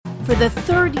For the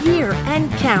third year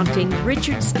and counting,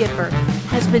 Richard Skipper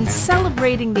has been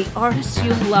celebrating the artists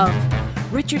you love.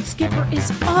 Richard Skipper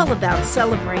is all about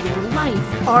celebrating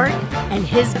life, art, and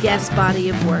his guest body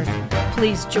of work.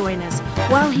 Please join us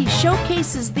while he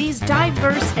showcases these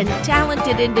diverse and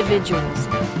talented individuals.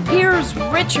 Here's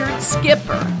Richard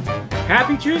Skipper.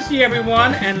 Happy Tuesday,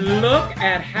 everyone, and look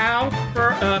at how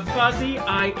fuzzy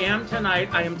I am tonight.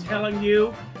 I am telling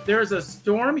you, there's a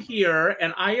storm here,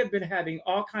 and I have been having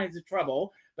all kinds of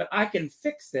trouble, but I can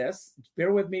fix this.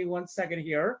 Bear with me 1 second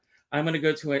here. I'm going to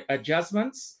go to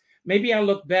adjustments. Maybe I'll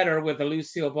look better with the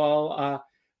Lucille Ball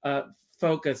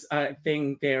focus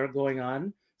thing there going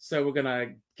on. So we're going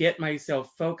to get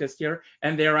myself focused here,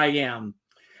 and there I am.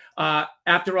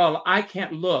 After all, I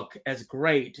can't look as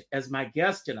great as my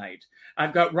guest tonight.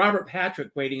 I've got Robert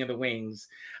Patrick waiting in the wings.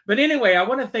 But anyway, I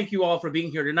want to thank you all for being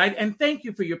here tonight, and thank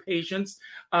you for your patience.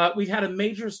 We've had a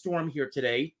major storm here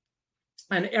today,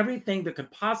 and everything that could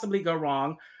possibly go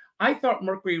wrong. I thought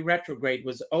Mercury retrograde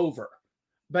was over,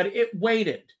 but it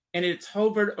waited, and it's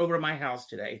hovered over my house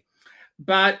today.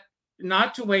 But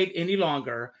not to wait any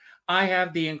longer, I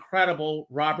have the incredible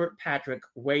Robert Patrick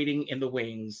waiting in the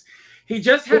wings. He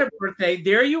just had a birthday.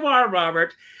 There you are,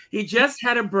 Robert. He just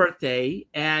had a birthday,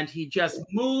 and he just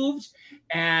moved,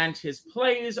 and his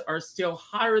plays are still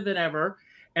higher than ever.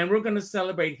 And we're going to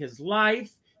celebrate his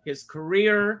life, his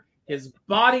career, his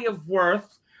body of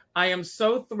worth. I am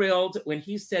so thrilled when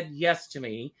he said yes to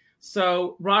me.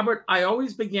 So, Robert, I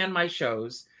always begin my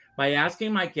shows by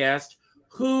asking my guest,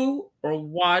 who or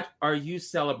what are you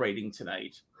celebrating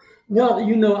tonight? Well,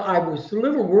 you know, I was a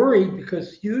little worried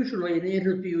because usually an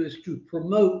interview is to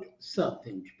promote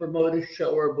something, to promote a show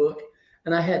or a book.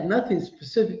 And I had nothing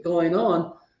specific going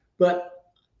on, but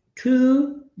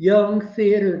two young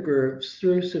theater groups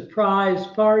threw surprise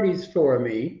parties for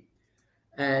me.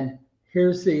 And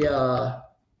there's the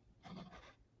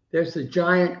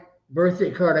giant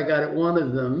birthday card I got at one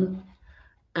of them.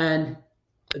 And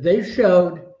they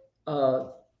showed a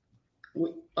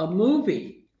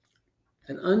movie,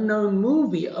 an unknown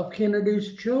movie of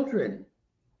Kennedy's children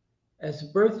as a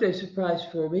birthday surprise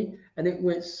for me. And it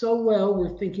went so well,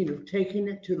 we're thinking of taking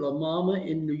it to La Mama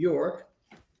in New York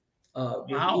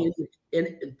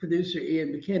with producer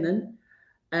Ian McKinnon.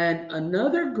 And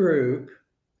another group,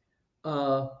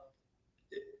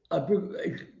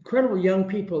 incredible young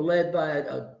people led by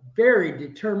a very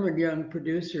determined young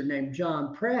producer named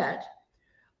John Pratt,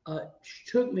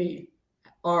 took me,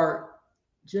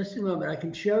 just a moment, I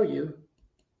can show you.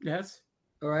 Yes.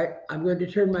 All right. I'm going to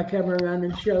turn my camera around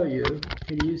and show you.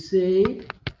 Can you see?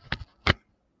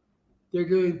 They're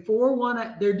doing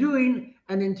they're doing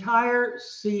an entire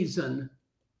season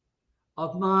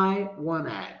of my one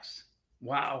acts.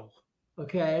 Wow.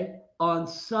 Okay. On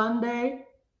Sunday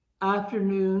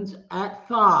afternoons at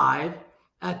 5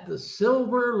 at the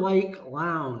Silver Lake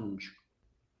Lounge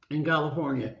in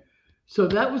California. So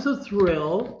that was a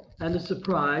thrill and a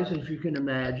surprise, as you can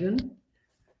imagine.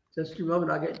 Just a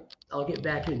moment, I'll get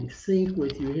back in sync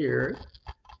with you here.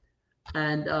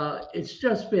 And it's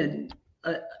just been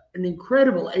an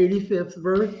incredible 85th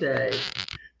birthday.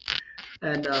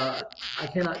 And I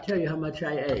cannot tell you how much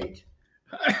I ate.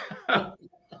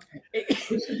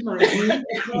 This is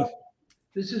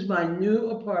my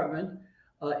new apartment.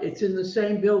 It's in the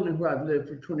same building where I've lived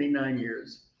for 29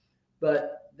 years.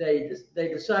 But they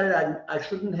decided I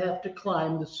shouldn't have to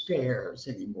climb the stairs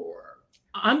anymore.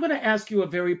 I'm going to ask you a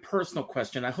very personal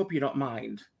question. I hope you don't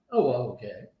mind. Oh,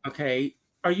 okay. Okay.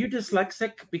 Are you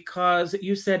dyslexic? Because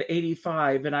you said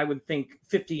 85 and I would think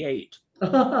 58.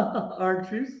 Aren't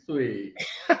you sweet?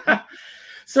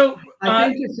 So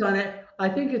I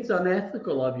think it's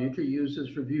unethical of you to use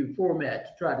this review format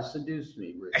to try to seduce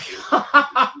me, Richard.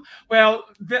 Well,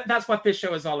 that's what this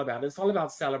show is all about. It's all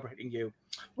about celebrating you.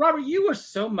 Robert, you were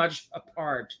so much a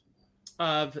part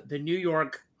of the New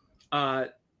York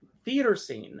theater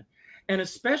scene, and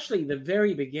especially the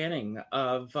very beginning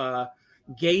of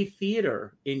gay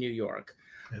theater in New York.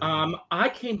 I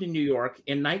came to New York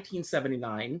in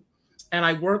 1979, and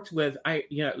I worked with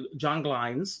John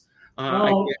Glines.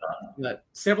 I did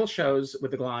several shows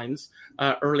with the Glines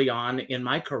early on in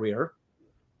my career.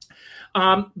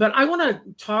 But I want to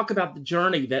talk about the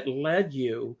journey that led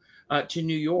you to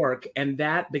New York and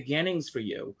that beginnings for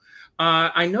you.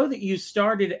 I know that you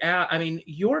started out,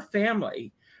 your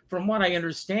family, from what I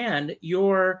understand,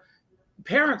 your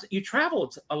parents, you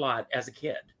traveled a lot as a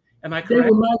kid. Am I correct? They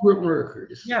were migrant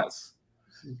workers. Yes.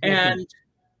 And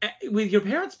with your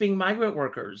parents being migrant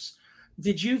workers,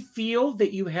 did you feel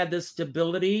that you had the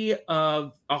stability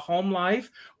of a home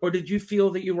life, or did you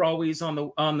feel that you were always on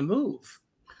the move?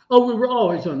 Oh, we were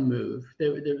always on the move.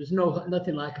 There was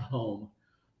nothing like a home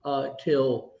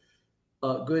till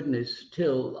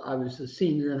till I was a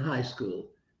senior in high school.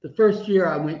 The first year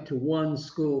I went to one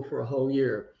school for a whole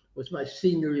year was my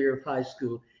senior year of high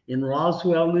school in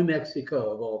Roswell, New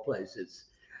Mexico, of all places.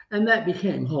 And that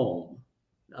became home.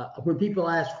 When people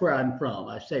ask where I'm from,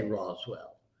 I say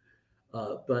Roswell.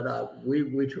 But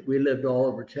we lived all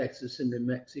over Texas and New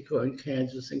Mexico and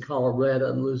Kansas and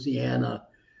Colorado and Louisiana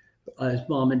as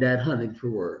mom and dad hunted for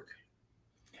work.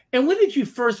 And when did you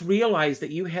first realize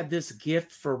that you had this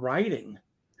gift for writing?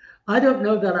 I don't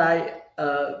know that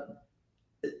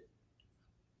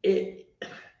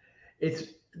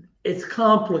it's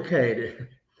complicated.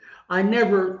 I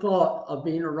never thought of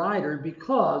being a writer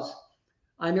because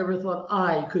I never thought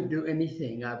I could do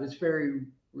anything. I was very,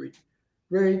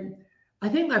 I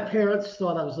think my parents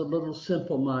thought I was a little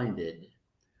simple-minded.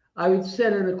 I would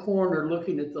sit in a corner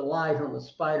looking at the light on the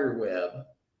spider web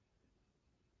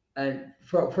and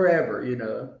forever, you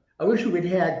know. I wish we'd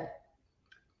had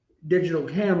digital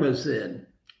cameras then.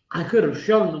 I could have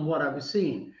shown them what I was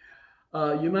seeing.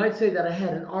 You might say that I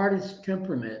had an artist's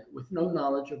temperament with no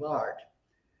knowledge of art.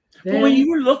 Then, but when you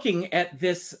were looking at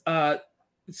this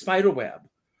spider web,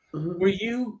 were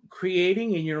you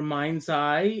creating in your mind's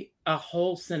eye a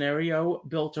whole scenario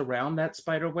built around that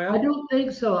spider web? I don't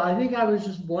think so. I think I was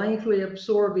just blankly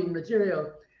absorbing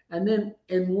material. And then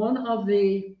in one of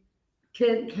the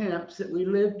tent camps that we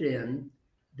lived in,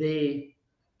 the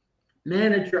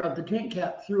manager of the tent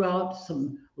camp threw out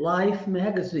some Life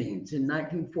magazines in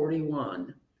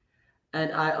 1941.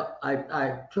 And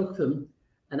I took them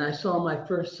and I saw my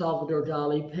first Salvador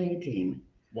Dali painting.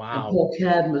 Wow. And Paul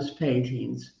Cadmus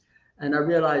paintings. And I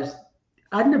realized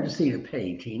I'd never seen a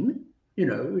painting, you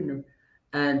know,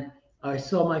 and I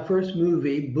saw my first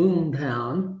movie,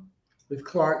 Boomtown, with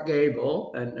Clark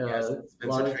Gable and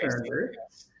Lana Turner,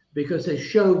 because they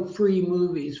showed free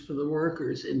movies for the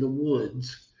workers in the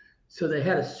woods. So they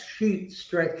had a sheet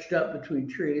stretched up between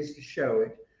trees to show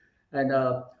it and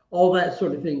all that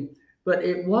sort of thing. But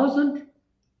it wasn't,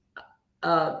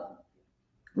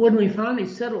 when we finally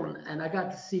settled and I got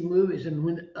to see movies, and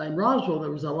when in Roswell,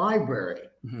 there was a library,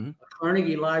 a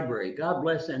Carnegie Library. God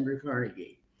bless Andrew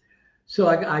Carnegie. So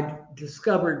I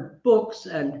discovered books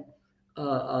and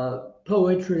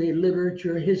poetry,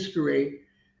 literature, history,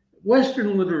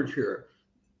 Western literature,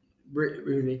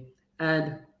 really,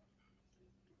 and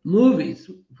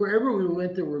movies. Wherever we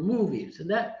went, there were movies.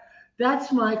 And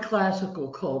that's my classical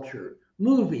culture,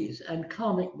 movies and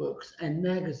comic books and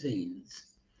magazines.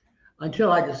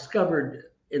 Until I discovered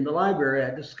in the library,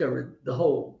 I discovered the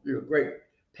whole great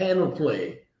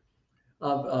panoply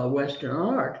of Western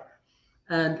art.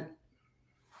 And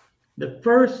the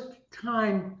first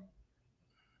time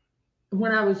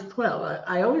when I was 12,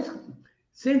 I always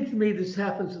seemed to me this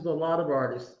happens with a lot of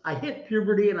artists. I hit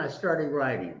puberty and I started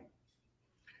writing.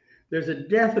 There's a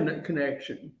definite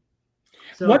connection.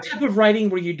 So, what type of writing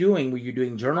were you doing? Were you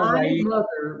doing journal writing? My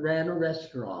mother ran a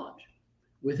restaurant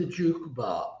with a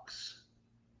jukebox.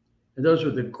 And those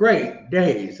were the great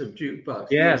days of jukebox.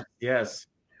 Yes, yes.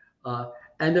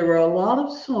 And there were a lot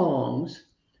of songs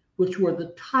which were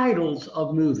the titles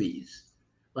of movies,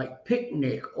 like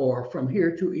Picnic or From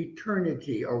Here to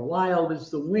Eternity or Wild as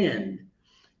the Wind.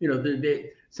 You know,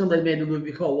 somebody made a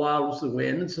movie called Wild as the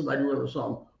Wind, and somebody wrote a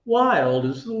song, Wild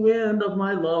is the Wind of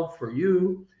My Love for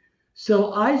You.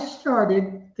 So I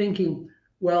started thinking,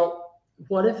 well,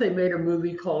 what if they made a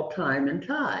movie called Time and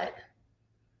Tide?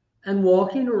 And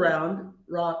walking around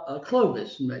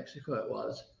Clovis, New Mexico it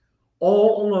was,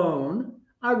 all alone,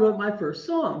 I wrote my first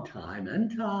song, Time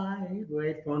and Tide,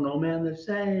 wait for no man to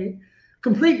say.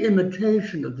 Complete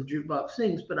imitation of the jukebox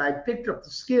sings, but I picked up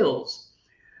the skills.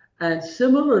 And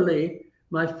similarly,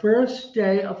 my first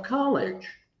day of college,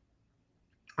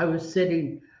 I was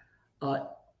sitting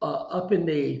up in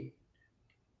the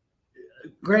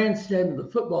grandstand of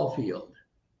the football field,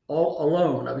 all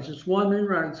alone. I was just wandering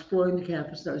around, exploring the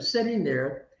campus, and I was sitting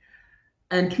there.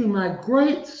 And to my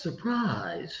great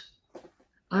surprise,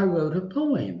 I wrote a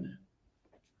poem.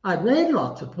 I'd read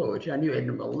lots of poetry. I knew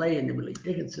Edna Millay and Emily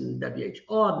Dickinson and W.H.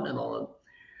 Auden and all of them.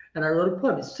 And I wrote a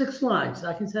poem. It's 6 lines.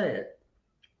 I can say it.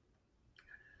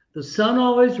 The sun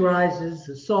always rises,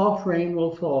 the soft rain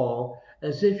will fall,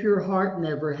 as if your heart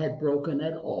never had broken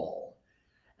at all.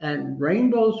 And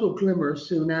rainbows will glimmer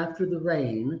soon after the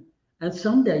rain, and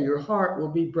someday your heart will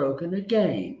be broken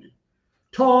again.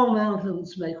 Tall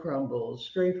mountains may crumble,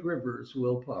 straight rivers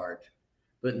will part,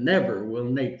 but never will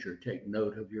nature take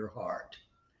note of your heart.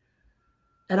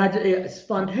 And I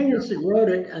spontaneously wrote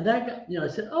it, and that, I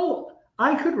said, oh,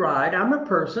 I could write. I'm a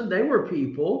person. They were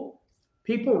people.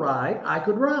 People write. I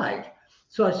could write.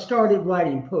 So I started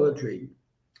writing poetry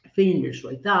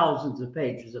fiendishly, thousands of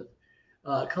pages of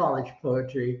college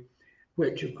poetry,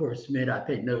 which of course meant I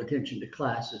paid no attention to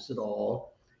classes at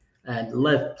all and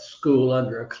left school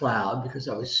under a cloud because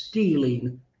I was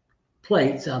stealing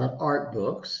plates out of art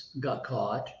books, got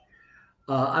caught.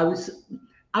 I was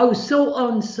so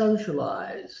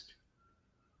unsocialized.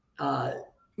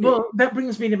 Well, that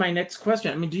brings me to my next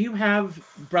question. I mean, do you have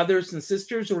brothers and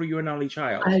sisters, or are you an only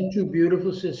child? I had two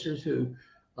beautiful sisters who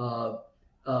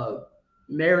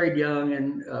married young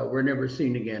and were never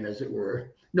seen again, as it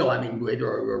were. No, I mean, they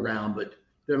were around, but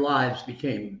their lives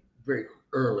became very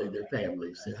early, their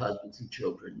families, their husbands and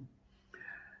children.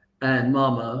 And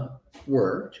Mama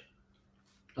worked.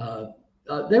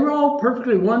 They were all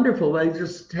perfectly wonderful. They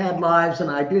just had lives and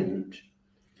I didn't.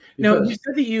 No, you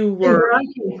said that you were...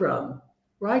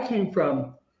 Where I came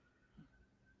from,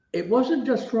 it wasn't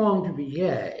just wrong to be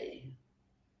gay.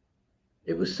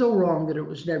 It was so wrong that it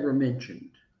was never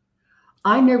mentioned.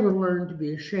 I never learned to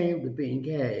be ashamed of being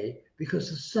gay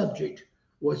because the subject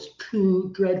was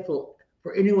too dreadful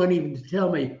for anyone even to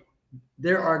tell me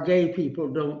there are gay people,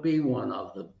 don't be one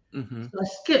of them. Mm-hmm. So I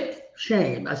skipped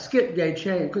shame. I skipped gay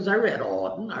shame because I read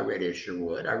Auden, I read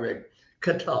Isherwood, I read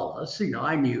Catullus,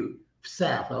 I knew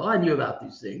Sappho, I knew about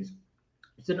these things.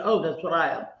 I said, oh, that's what I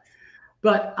am.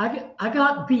 But I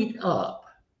got beat up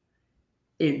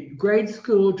in grade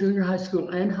school, junior high school,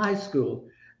 and high school,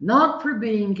 not for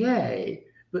being gay,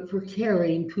 but for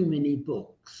carrying too many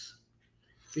books.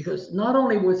 Because not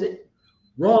only was it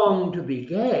wrong to be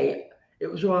gay, it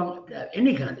was wrong to have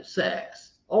any kind of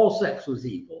sex. All sex was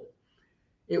evil.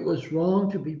 It was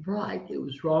wrong to be bright. It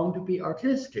was wrong to be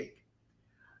artistic.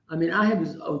 I mean, I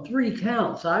was on 3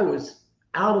 counts. I was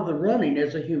out of the running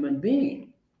as a human being.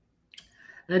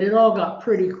 And it all got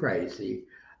pretty crazy.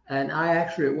 And I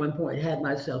actually at one point had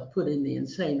myself put in the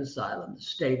insane asylum, the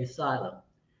state asylum.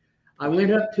 I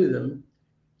went up to them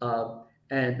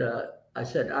and I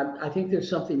said, I think there's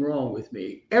something wrong with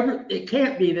me. It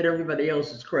can't be that everybody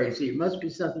else is crazy. It must be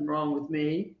something wrong with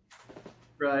me,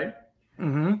 right?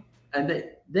 Mm-hmm. And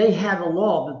they had a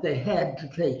law that they had to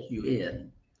take you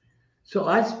in. So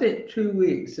I spent 2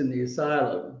 weeks in the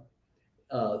asylum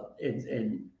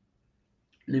in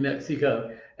New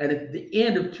Mexico. And at the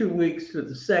end of 2 weeks to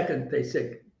the second, they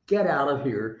said, get out of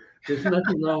here. There's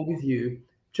nothing wrong with you.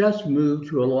 Just move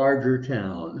to a larger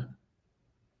town.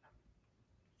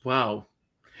 Wow.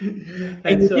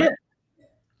 And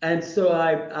so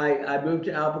I moved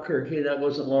to Albuquerque. That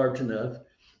wasn't large enough.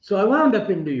 So I wound up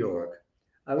in New York.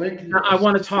 I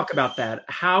want to talk about that.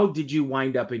 How did you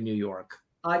wind up in New York?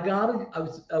 I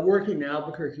was working in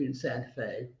Albuquerque and Santa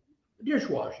Fe,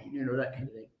 dishwashing, that kind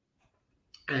of thing.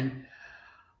 And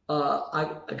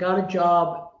I got a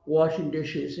job washing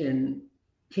dishes in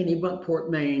Kennebunkport,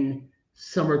 Maine,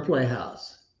 summer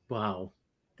playhouse. Wow.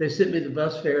 They sent me the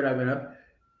bus fare and I went up,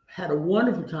 had a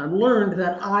wonderful time, learned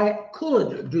that I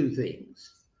could do things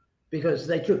because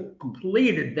they took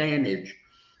complete advantage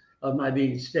of my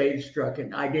being stage struck.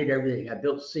 And I did everything. I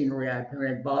built scenery, I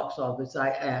ran box office, I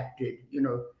acted,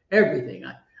 everything.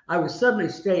 I was suddenly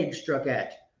stage struck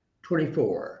at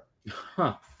 24.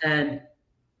 Huh. And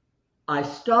I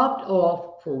stopped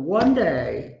off for one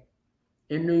day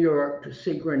in New York to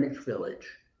see Greenwich Village,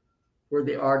 where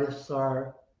the artists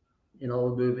are in all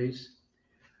the movies.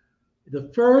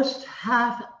 The first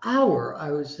half hour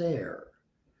I was there,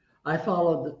 I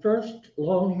followed the first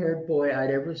long-haired boy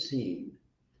I'd ever seen,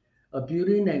 a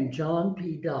beauty named John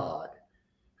P. Dodd,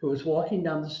 who was walking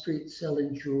down the street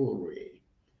selling jewelry.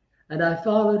 And I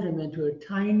followed him into a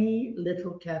tiny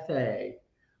little cafe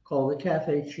called the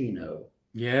Cafe Chino.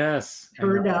 Yes.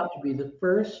 Turned out to be the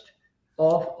first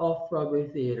off-Broadway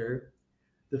theater,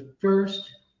 the first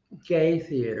gay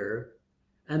theater,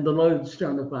 and the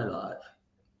lodestone of my life.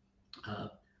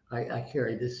 I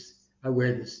carry this, I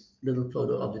wear this little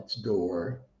photo of its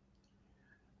door.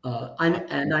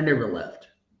 And I never left.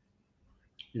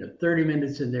 30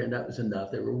 minutes in there, and that was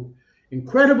enough. There were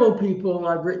incredible people.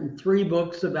 I've written 3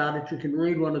 books about it. You can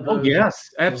read one of those. Oh, yes,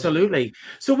 absolutely.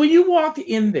 So when you walked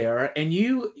in there and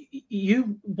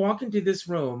you walk into this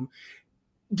room,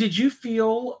 did you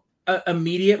feel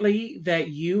immediately that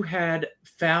you had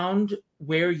found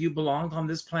where you belonged on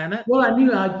this planet? Well, I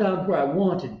knew I'd found where I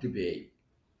wanted to be.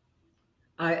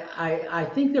 I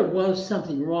think there was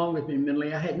something wrong with me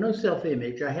mentally. I had no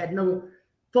self-image. I had no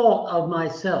thought of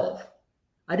myself.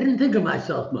 I didn't think of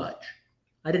myself much.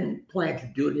 I didn't plan to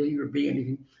do anything or be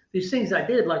anything. These things I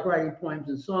did, like writing poems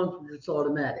and songs, were just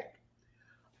automatic.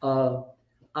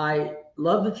 I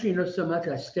loved the Chino so much,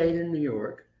 I stayed in New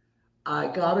York. I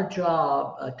got a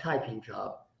job, a typing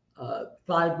job,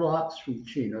 5 blocks from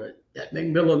Chino at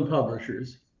Macmillan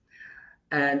Publishers.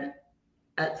 And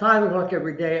at 5 o'clock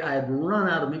every day, I'd run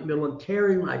out of Macmillan,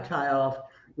 tearing my tie off,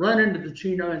 run into the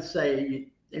Chino and say,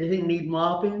 anything need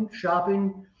mopping,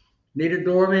 shopping, need a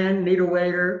doorman, need a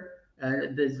waiter?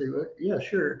 And they say, yeah,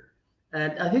 sure.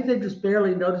 And I think they just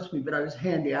barely noticed me, but I was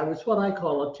handy. I was what I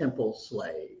call a temple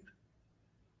slave.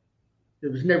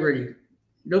 There was never any,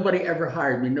 nobody ever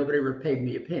hired me. Nobody ever paid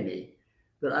me a penny,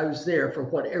 but I was there for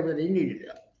whatever they needed,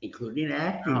 including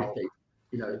acting. Wow.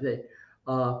 If they,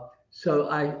 so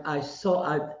I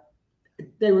saw,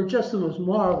 they were just the most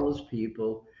marvelous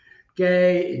people,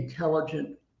 gay,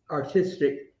 intelligent,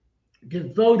 artistic,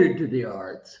 devoted to the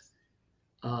arts.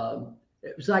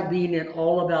 It was like being in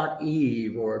All About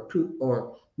Eve or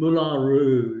Moulin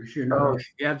Rouge, Oh,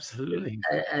 absolutely.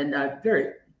 And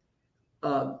very,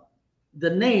 the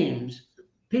names,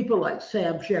 people like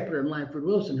Sam Shepard and Lanford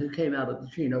Wilson, who came out of the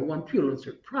Chino, won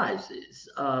Pulitzer Prizes.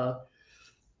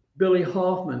 Billy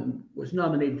Hoffman was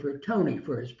nominated for a Tony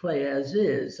for his play As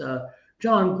Is.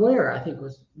 John Guare, I think,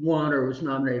 was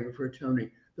nominated for a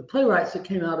Tony. The playwrights that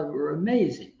came out of it were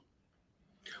amazing.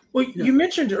 Well, you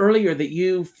mentioned earlier that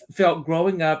you felt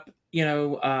growing up,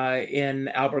 in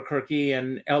Albuquerque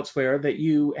and elsewhere, that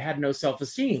you had no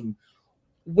self-esteem.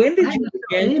 When did you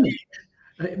begin?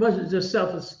 It wasn't just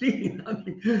self-esteem. I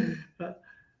mean,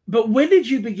 but when did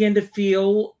you begin to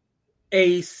feel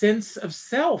a sense of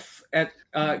self at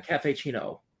Cafe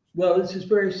Chino? Well, it's this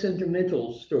very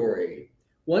sentimental story.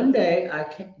 One day,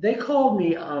 they called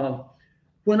me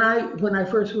when I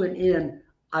first went in.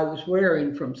 I was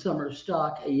wearing from summer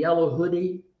stock a yellow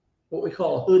hoodie, what we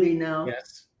call a hoodie now.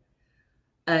 Yes.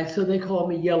 And so they called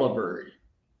me Yellowbird.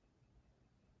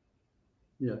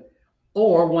 Yeah.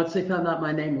 Or once they found out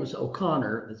my name was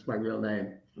O'Connor, that's my real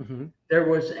name. Mm-hmm. There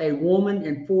was a woman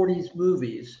in 40s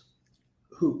movies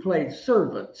who played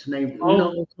servants named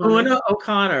Una O'Connor. Una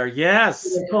O'Connor, yes.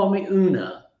 So they called me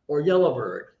Una or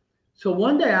Yellowbird. So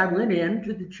one day I went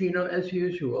into the Chino as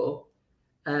usual,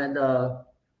 and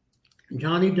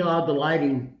Johnny Dodd, the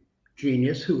lighting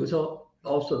genius, who was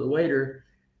also the waiter,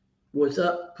 was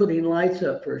up putting lights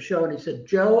up for a show. And he said,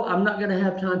 Joe, I'm not going to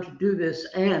have time to do this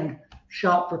and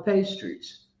shop for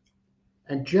pastries.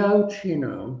 And Joe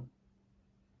Chino,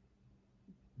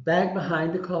 back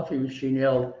behind the coffee machine,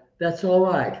 yelled, that's all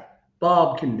right.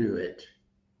 Bob can do it.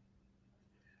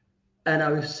 And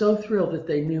I was so thrilled that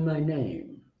they knew my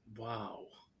name. Wow.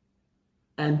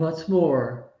 And what's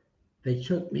more, they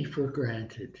took me for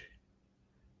granted.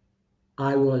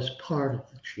 I was part of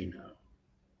the Chino.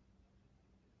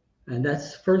 And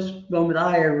that's the first moment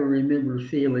I ever remember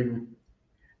feeling.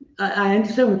 I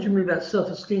understand what you mean about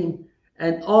self-esteem.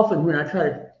 And often when I try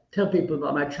to tell people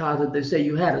about my childhood, they say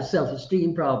you had a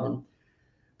self-esteem problem.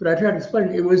 But I try to explain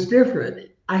it was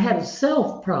different. I had a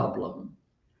self problem.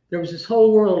 There was this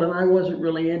whole world and I wasn't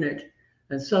really in it.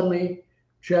 And suddenly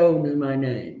Joe knew my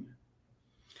name.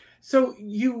 So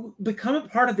you become a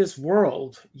part of this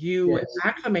world. You Yes.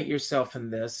 acclimate yourself in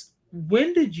this.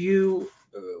 When did your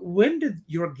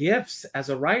gifts as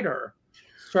a writer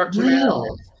start to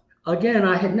Well, again,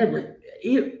 it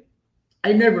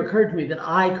never occurred to me that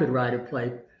I could write a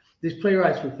play. These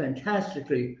playwrights were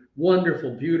fantastically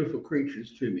wonderful, beautiful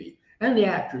creatures to me, and the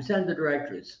actors and the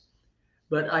directors.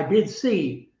 But I did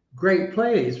see great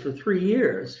plays for 3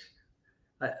 years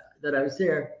that I was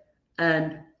there.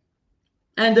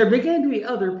 And there began to be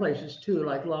other places too,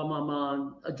 like La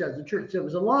Mama, A Judge in Church. There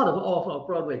was a lot of off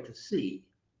Broadway to see.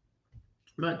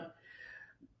 But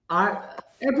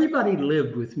everybody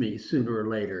lived with me sooner or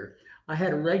later. I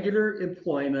had a regular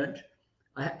employment.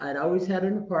 I'd always had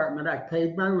an apartment. I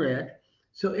paid my rent.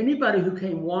 So anybody who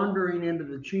came wandering into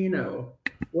the Chino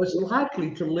was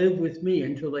likely to live with me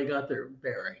until they got their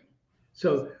bearing.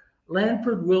 So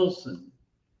Lanford Wilson,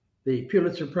 the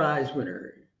Pulitzer Prize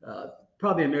winner,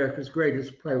 probably America's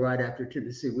greatest playwright after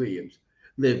Tennessee Williams,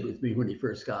 lived with me when he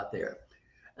first got there.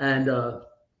 And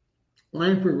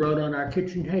Lanford wrote on our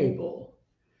kitchen table.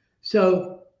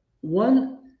 So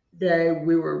one day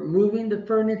we were moving the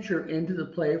furniture into the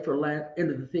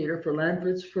theater for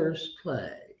Lanford's first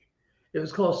play. It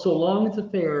was called So Long As a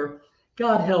Fair.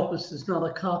 God help us, it's not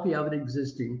a copy of it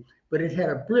existing, but it had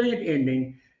a brilliant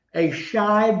ending. A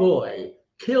shy boy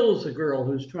kills a girl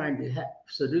who's trying to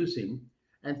seduce him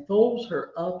and folds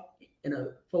her up in a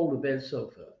folded bed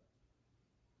sofa.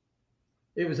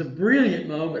 It was a brilliant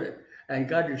moment. And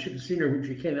God, you should have seen her when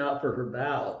she came out for her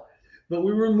bow. But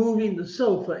we were moving the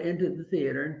sofa into the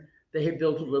theater, and they had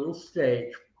built a little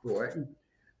stage for it. And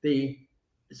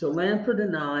so Lanford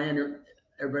and I and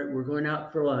everybody were going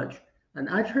out for lunch. And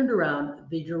I turned around.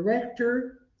 The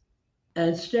director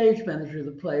and stage manager of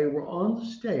the play were on the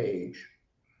stage.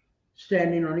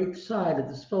 standing on each side of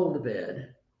this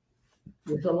fold-a-bed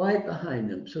with a light behind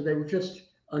them. So they were just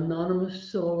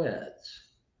anonymous silhouettes.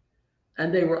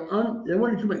 And they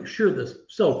wanted to make sure the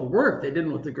sofa worked. They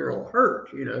didn't want the girl hurt,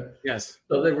 Yes.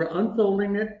 So they were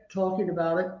unfolding it, talking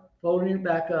about it, folding it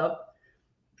back up,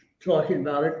 talking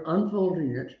about it,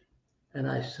 unfolding it. And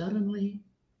I suddenly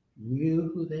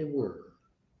knew who they were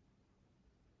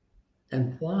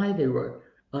and why they were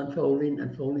unfolding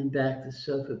and folding back the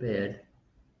sofa bed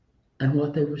and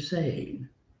what they were saying.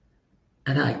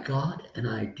 And I got an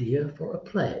idea for a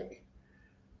play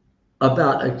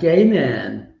about a gay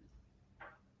man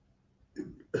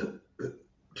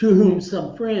to whom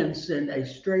some friends send a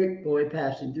straight boy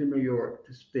passing through New York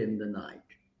to spend the night.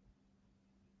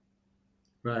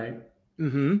 Right?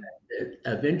 Mm-hmm.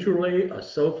 Eventually, a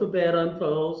sofa bed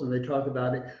unfolds and they talk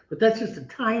about it, but that's just a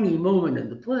tiny moment in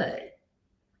the play.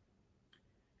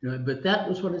 But that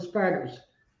was what inspired us.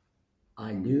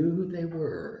 I knew who they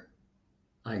were.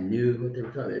 I knew what they were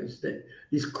talking about. That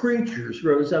these creatures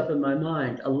rose up in my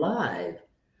mind, alive,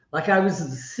 like I was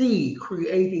the sea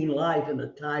creating life in a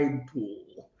tide pool.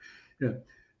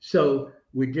 So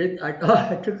we did. I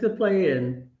took the play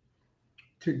in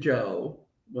to Joe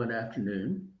one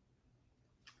afternoon,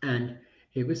 and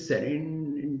he was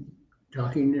sitting and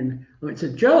talking, and I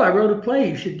said, "Joe, I wrote a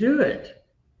play. You should do it."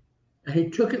 And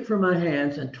he took it from my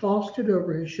hands and tossed it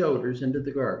over his shoulders into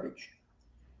the garbage.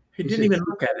 He didn't even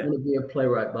look at it. "I'm going to be a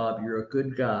playwright, Bob. You're a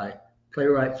good guy.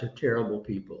 Playwrights are terrible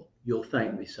people. You'll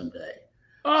thank me someday."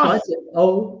 Oh. So I said,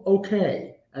 "Oh,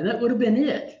 okay." And that would have been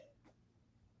it.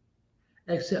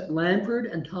 Except Lanford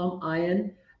and Tom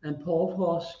Ian and Paul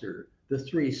Foster, the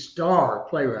three star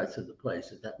playwrights of the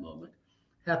place at that moment,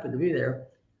 happened to be there.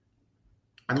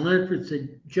 And Lanford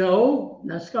said, "Joe,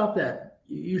 now stop that.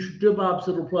 You should do Bob's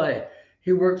little play.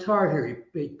 He works hard here.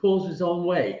 He pulls his own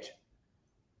weight."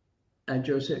 And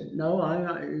Joe said, "No,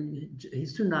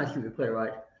 he's too nice to be a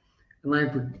playwright." And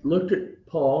Lanford looked at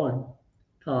Paul and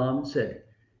Tom and said,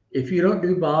 "If you don't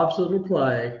do Bob's little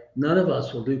play, none of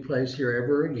us will do plays here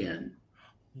ever again."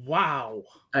 Wow.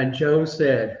 And Joe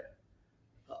said,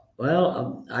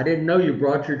 "Well, I didn't know you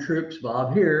brought your troops,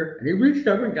 Bob, here." And he reached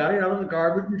over and got it out of the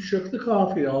garbage and shook the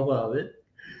coffee off of it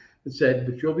and said,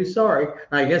 "But you'll be sorry."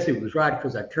 And I guess he was right,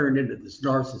 because I turned into this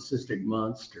narcissistic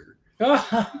monster.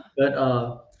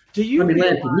 But do you?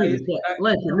 Lanford knew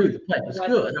the play was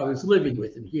good. I was living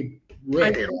with him. He'd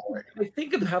read it already. I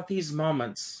think about these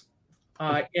moments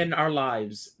in our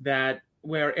lives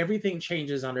where everything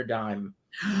changes on a dime.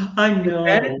 I know.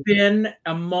 That had been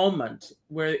a moment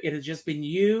where it had just been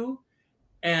you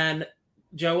and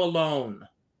Joe alone.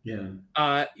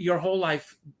 Yeah. Your whole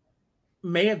life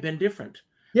may have been different.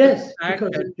 Yes,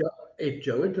 because if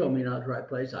Joe had told me not to write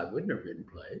plays, I wouldn't have written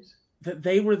plays. That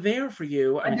they were there for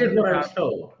you. I did what I was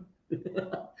told.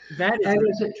 And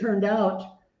as it turned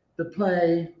out, the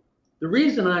play, the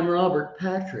reason I'm Robert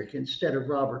Patrick instead of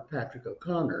Robert Patrick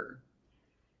O'Connor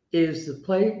is the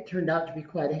play turned out to be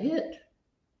quite a hit,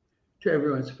 to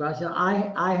everyone's surprise. And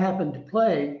I happened to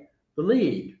play the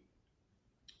lead,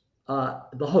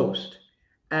 the host.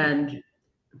 And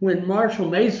when Marshall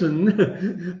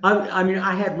Mason,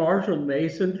 I had Marshall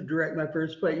Mason to direct my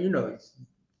first play. He's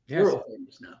world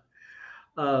famous now.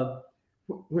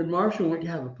 When Marshall went to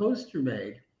have a poster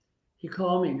made, he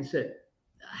called me and said,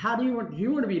 do you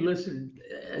want to be listed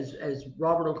as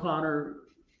Robert O'Connor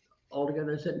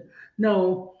altogether? I said,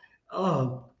 "No,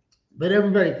 but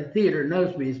everybody at the theater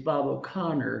knows me as Bob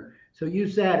O'Connor, so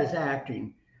use that as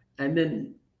acting. And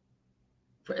then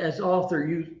as author,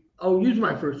 use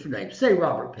my first name, say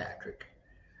Robert Patrick."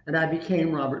 And I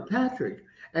became Robert Patrick.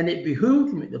 And it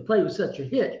behooved me, the play was such a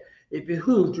hit, it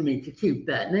behooved me to keep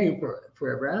that name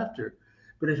forever after.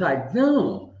 But if I'd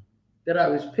known that I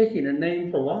was picking a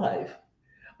name for life,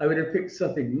 I would have picked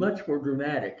something much more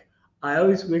dramatic. I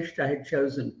always wished I had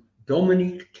chosen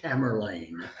Dominique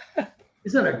Tamerlane.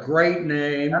 Isn't that a great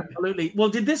name? Absolutely. Well,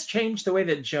 did this change the way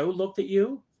that Joe looked at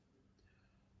you?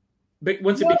 But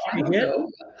once it became a hit?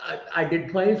 I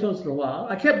did plays once in a while.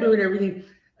 I kept doing everything.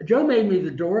 Joe made me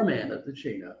the doorman at the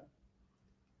Chino.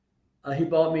 He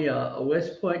bought me a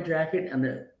West Point jacket and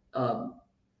a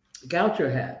gaucho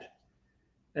hat.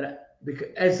 And because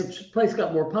as the place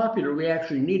got more popular, we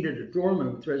actually needed a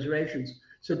doorman with reservations.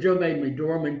 So Joe made me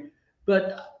doorman.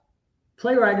 But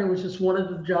playwriting was just one of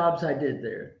the jobs I did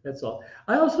there. That's all.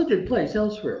 I also did plays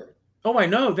elsewhere. Oh, I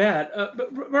know that.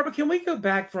 But Robert, can we go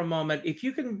back for a moment? If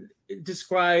you can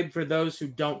describe for those who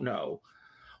don't know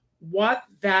what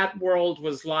that world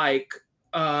was like,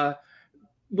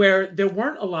 where there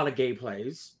weren't a lot of gay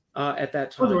plays at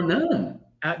that time. Oh, there were none.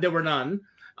 There were none.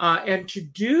 And to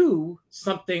do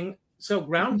something so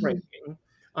groundbreaking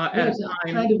At a Yes, I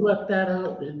time. kind of left that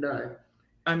out, didn't I?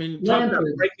 I mean, talk about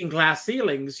Lanford, breaking glass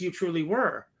ceilings. You truly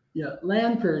were. yeah,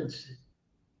 Lanford's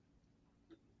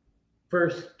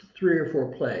first 3 or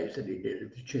 4 plays that he did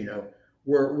at the Chino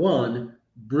were one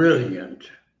brilliant.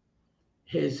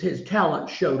 His talent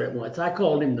showed at once. I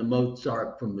called him the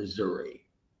Mozart from Missouri.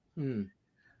 Hmm.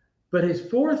 But his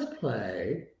fourth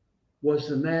play was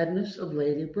The Madness of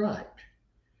Lady Bright,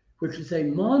 which is a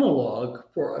monologue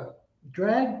for a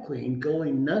drag queen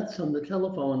going nuts on the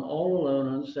telephone all alone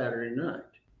on Saturday night.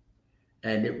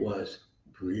 And it was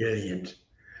brilliant.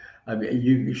 I mean,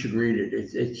 you should read it.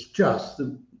 It's just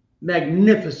the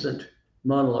magnificent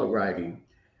monologue writing.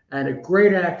 And a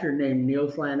great actor named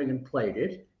Neil Flanagan played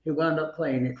it. He wound up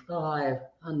playing it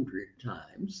 500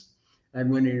 times and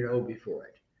winning an Obie for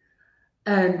it.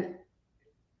 And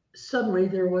suddenly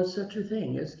there was such a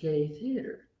thing as gay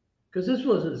theater. Because this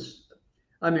wasn't,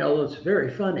 I mean, although it's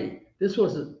very funny, this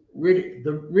wasn't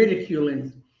the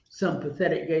ridiculing some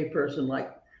pathetic gay person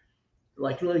like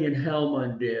Lillian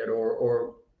Hellman did,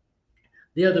 or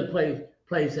the other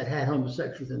plays that had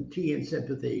homosexuals and Tea and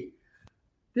Sympathy.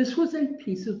 This was a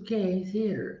piece of gay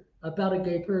theater about a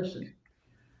gay person.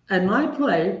 And my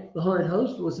play, The Haunted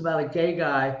Host, was about a gay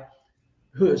guy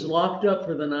who is locked up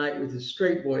for the night with his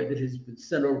straight boy that has been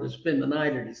sent over to spend the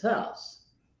night at his house.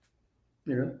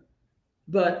 You know,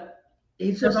 but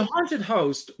he So just, The Haunted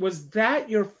Host, was that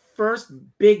your first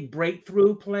big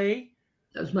breakthrough play?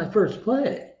 that was my first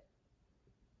play.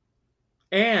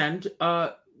 And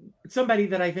somebody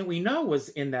that I think we know was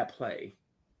in that play.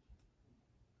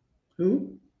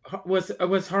 Who?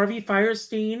 Was Harvey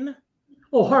Firestein?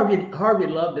 Oh, Harvey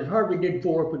loved it. Harvey did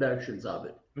 4 productions of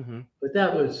it. Mm-hmm. But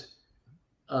that was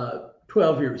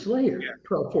 12 years later, Yeah.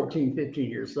 12, 14, 15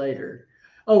 years later.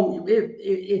 Oh,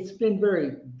 it's been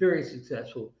very, very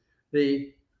successful.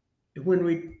 When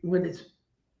its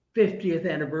 50th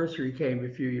anniversary came a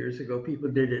few years ago, people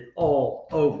did it all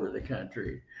over the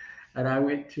country. And I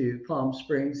went to Palm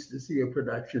Springs to see a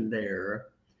production there.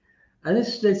 And they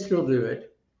still do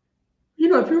it. You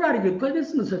know, if you write a good play,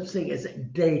 there's no such thing as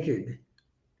dated.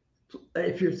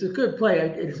 If it's a good play,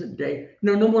 it isn't dated.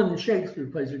 No more than Shakespeare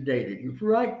plays are dated. If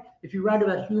you write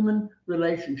about human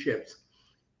relationships,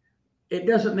 it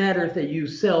doesn't matter if they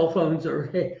use cell phones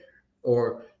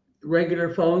or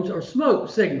regular phones or smoke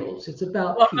signals. It's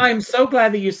about Well, people. I'm so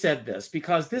glad that you said this,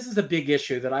 because this is a big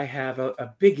issue that I have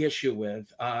a big issue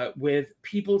with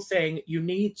people saying you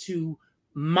need to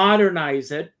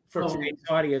modernize it for today's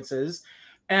audiences.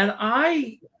 And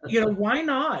why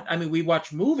not? I mean, we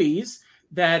watch movies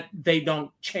that they don't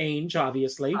change,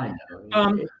 obviously. I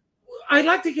know. I'd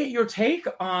like to get your take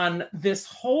on this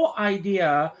whole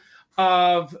idea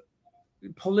of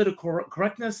political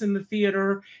correctness in the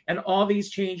theater and all these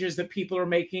changes that people are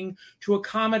making to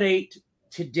accommodate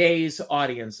today's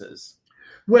audiences.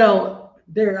 Well,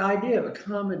 their idea of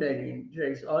accommodating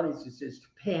today's audiences is to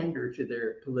pander to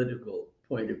their political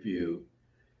point of view.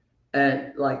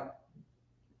 And like,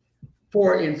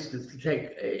 for instance, to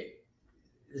take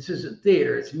this isn't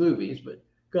theater, it's movies, but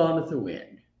Gone with the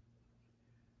Wind.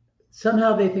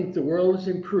 Somehow they think the world is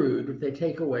improved if they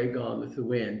take away Gone with the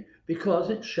Wind, because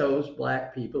it shows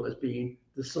Black people as being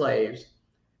the slaves,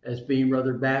 as being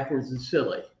rather backwards and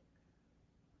silly.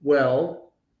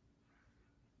 Well,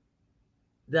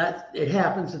 that it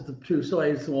happens that the 2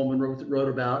 slaves the woman wrote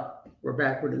about were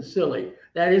backward and silly.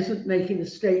 That isn't making a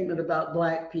statement about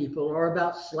Black people or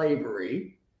about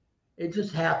slavery. It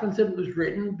just happens that it was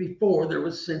written before there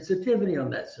was sensitivity on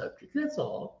that subject. That's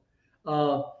all.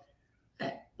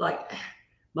 Like,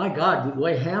 my God, the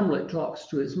way Hamlet talks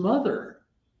to his mother,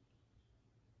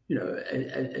 you know,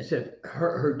 and said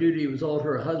her duty was all to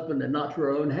her husband and not to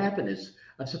her own happiness.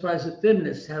 I'm surprised that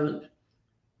feminists haven't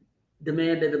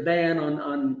demanded a ban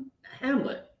on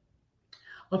Hamlet.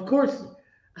 Of course,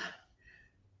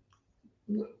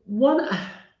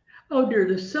 oh dear,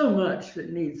 there's so much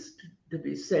that needs to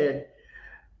be said.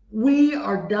 We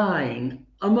are dying,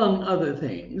 among other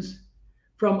things,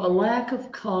 from a lack of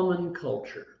common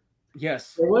culture.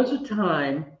 Yes. There was a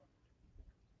time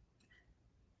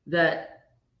that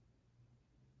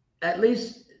at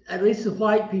least the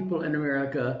white people in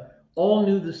America all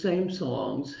knew the same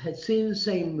songs, had seen the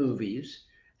same movies,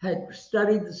 had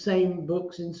studied the same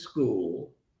books in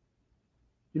school.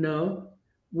 You know,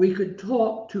 we could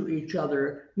talk to each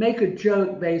other, make a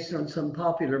joke based on some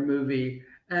popular movie,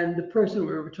 and the person we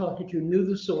were talking to knew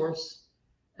the source,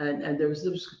 and there was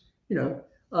you know,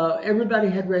 everybody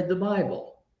had read the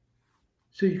Bible.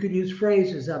 So you could use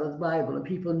phrases out of the Bible and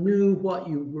people knew what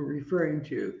you were referring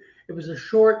to. It was a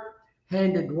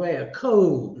short-handed way, a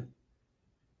code.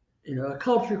 You know, a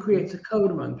culture creates a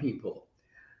code among people.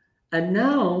 And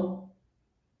now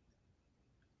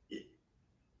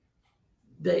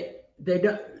they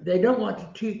don't want to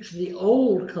teach the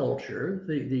old culture,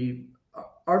 the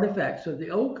artifacts of the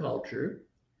old culture.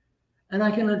 And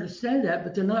I can understand that,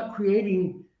 but they're not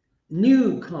creating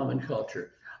new common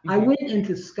culture. I went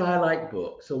into Skylight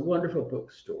Books, a wonderful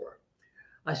bookstore.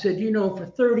 I said, for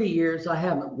 30 years, I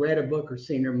haven't read a book or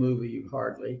seen a movie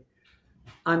hardly.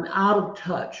 I'm out of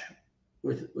touch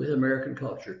with American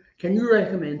culture. Can you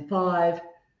recommend 5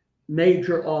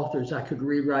 major authors I could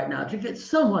read right now to get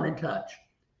someone in touch?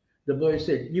 The boy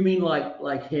said, you mean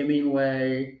like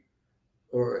Hemingway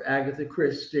or Agatha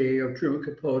Christie or Truman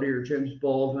Capote or James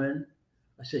Baldwin?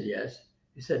 I said, yes.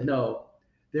 He said, no,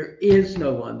 there is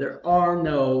no one. There are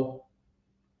no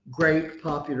great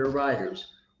popular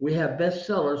writers. We have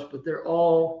bestsellers, but they're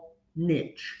all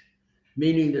niche,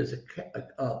 meaning there's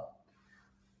a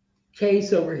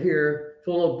case over here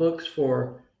full of books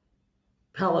for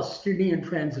Palestinian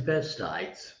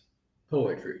transvestites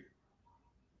poetry.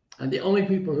 And the only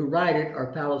people who write it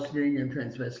are Palestinian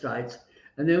transvestites,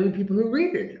 and the only people who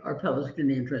read it are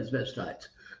Palestinian transvestites.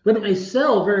 But it may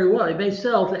sell very well. It may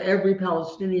sell to every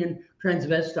Palestinian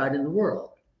transvestite in the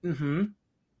world. Mm-hmm.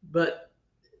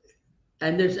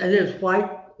 And there's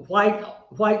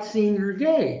white senior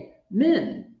gay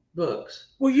men books.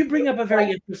 Well, you bring up a very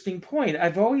interesting point.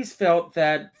 I've always felt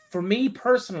that, for me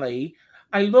personally,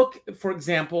 I look, for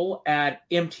example, at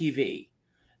MTV,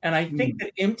 and I think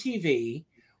that MTV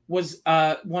was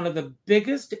one of the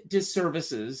biggest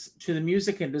disservices to the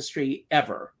music industry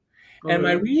ever. And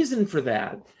my reason for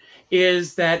that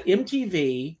is that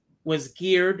MTV was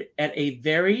geared at a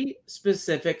very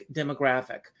specific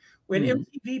demographic. When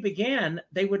MTV began,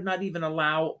 they would not even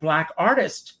allow Black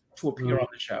artists to appear on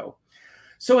the show.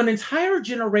 So an entire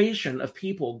generation of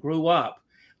people grew up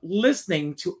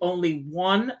listening to only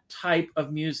one type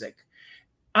of music.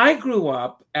 I grew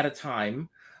up at a time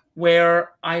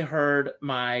where I heard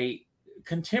my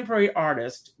contemporary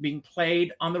artists being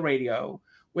played on the radio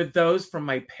with those from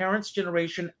my parents'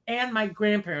 generation and my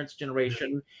grandparents'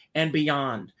 generation and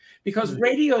beyond, because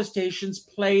radio stations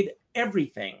played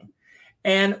everything.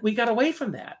 And we got away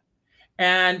from that.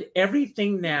 And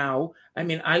everything now, I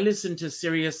mean, I listen to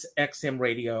Sirius XM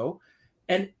radio,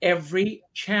 and every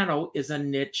channel is a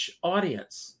niche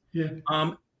audience. Yeah.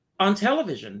 On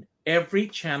television, every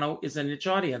channel is a niche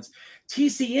audience.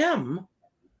 TCM,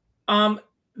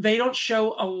 they don't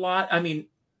show a lot. I mean,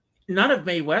 none of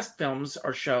Mae West films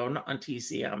are shown on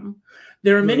TCM.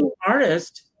 There are many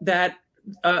artists that,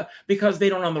 because they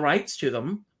don't own the rights to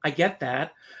them, I get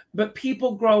that, but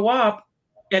people grow up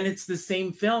and it's the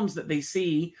same films that they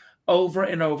see over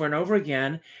and over and over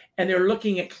again. And they're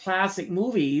looking at classic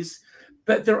movies,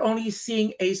 but they're only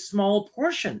seeing a small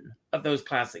portion of those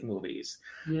classic movies.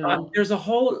 Yeah. There's a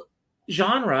whole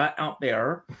genre out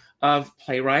there of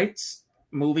playwrights,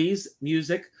 movies,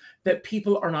 music that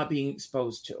people are not being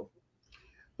exposed to.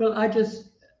 Well,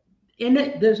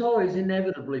 there's always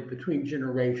inevitably between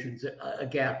generations a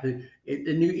gap.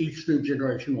 Each new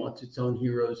generation wants its own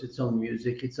heroes, its own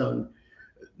music, its own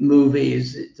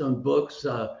movies, its own books.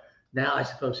 Now, I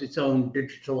suppose its own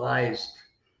digitalized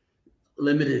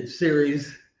limited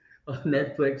series on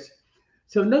Netflix.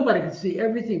 So nobody can see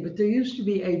everything, but there used to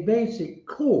be a basic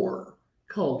core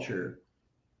culture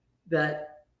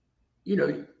that,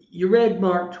 you read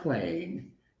Mark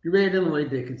Twain, you read Emily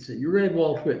Dickinson, you read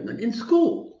Walt Whitman in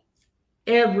school.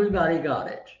 Everybody got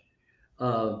it.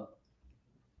 Now,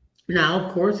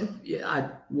 of course,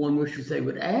 one wishes they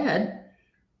would add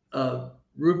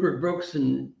Rupert Brooks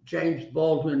and James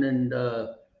Baldwin and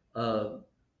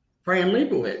Fran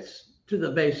Lebowitz to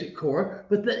the basic core,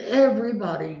 but that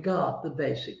everybody got the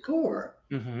basic core.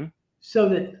 Mm-hmm. So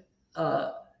that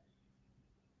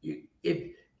if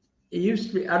it used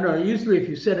to be, I don't know, usually if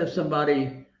you said of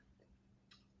somebody,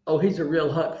 oh, he's a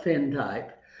real Huck Finn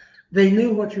type, they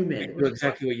knew what you meant. They knew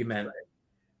exactly what you meant.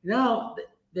 Now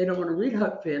they don't want to read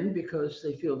Huck Finn because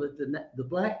they feel that the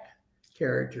Black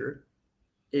character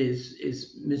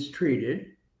is mistreated.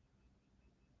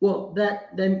 Well,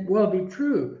 that then well be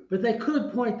true, but they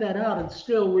could point that out and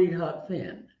still read Huck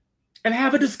Finn and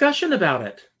have a discussion about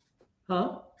it.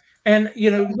 Huh? And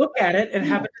look at it and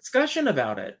have a discussion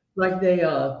about it. Like they,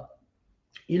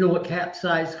 what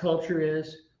capsized culture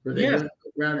is, where they went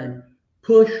around and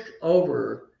pushed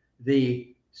over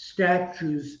the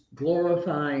statues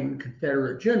glorifying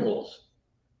Confederate generals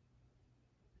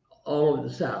all over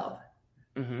the South.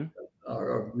 Mm-hmm.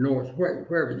 Or North,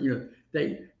 wherever,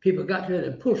 people got together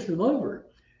and pushed them over.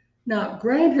 Now,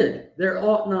 granted, there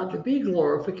ought not to be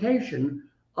glorification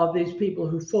of these people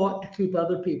who fought to keep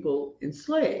other people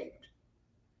enslaved.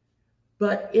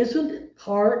 But isn't it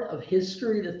part of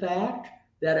history the fact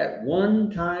that at one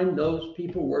time those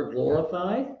people were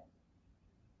glorified?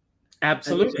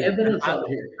 Absolutely. And there's evidence of it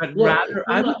here. But Look, rather,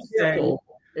 I would say,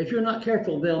 if you're not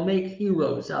careful, they'll make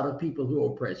heroes out of people who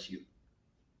oppress you.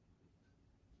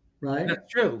 Right? That's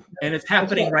true. And it's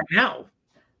happening right now.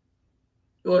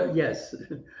 Well, yes.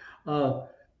 But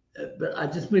I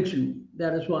just mentioned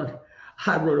that is one.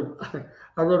 I wrote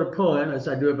a poem, as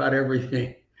I do about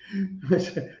everything,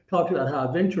 which talked about how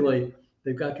eventually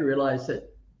they've got to realize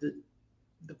that the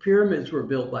pyramids were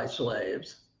built by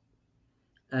slaves.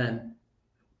 And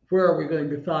where are we going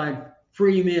to find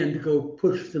free men to go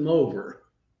push them over?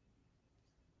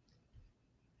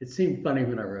 It seemed funny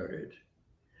when I wrote it.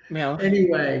 Yeah.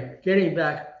 Anyway, getting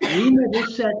back, we never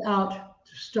set out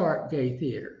to start gay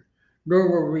theater, nor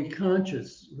were we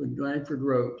conscious when Langford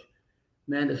wrote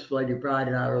Manus Lady Bride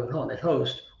and Our Haunted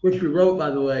Host, which we wrote, by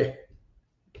the way,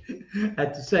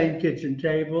 at the same kitchen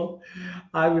table.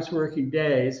 I was working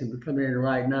days and would come in and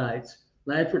write nights.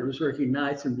 Langford was working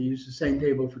nights and we used the same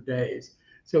table for days.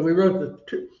 So we wrote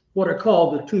what are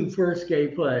called the two first gay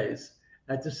plays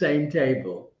at the same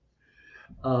table.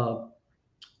 And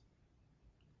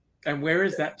where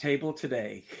is that table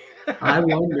today? I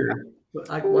wonder.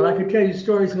 Well, I could tell you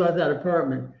stories about that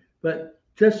apartment, but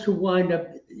just to wind up,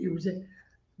 it was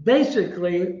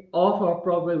basically off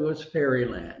Broadway was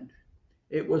fairyland.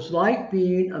 It was like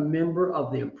being a member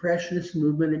of the Impressionist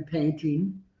movement in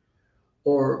painting,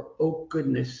 or oh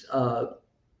goodness, the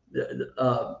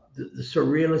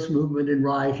Surrealist movement in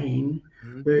writing.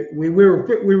 Mm-hmm. We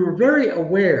were very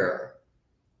aware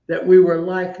that we were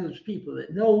like those people,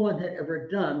 that no one had ever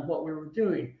done what we were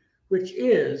doing, which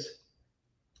is,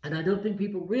 and I don't think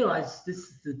people realize this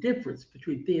is the difference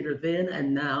between theater then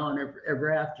and now and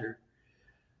ever after.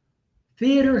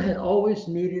 Theater had always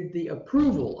needed the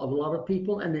approval of a lot of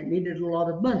people, and it needed a lot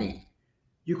of money.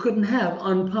 You couldn't have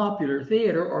unpopular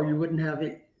theater, or you wouldn't have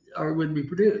it, or it wouldn't be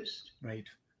produced. Right.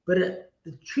 But at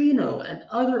the Chino and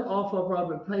other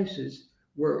off-Broadway places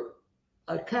were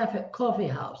a cafe, coffee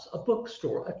house, a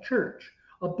bookstore, a church,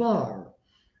 a bar,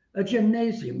 a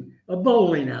gymnasium, a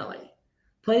bowling alley,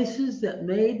 places that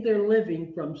made their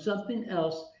living from something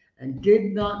else and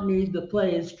did not need the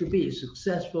plays to be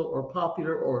successful or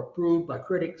popular or approved by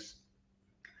critics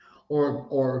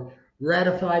or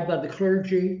ratified by the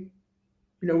clergy.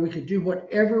 You know, we could do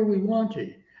whatever we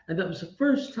wanted. And that was the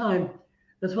first time.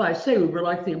 That's why I say we were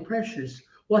like the Impressionists.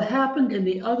 What happened in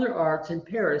the other arts in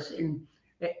Paris in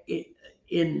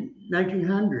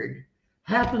 1900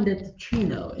 happened at the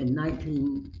Chino in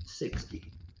 1960.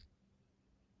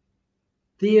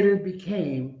 Theater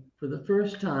became, for the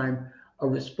first time, a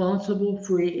responsible,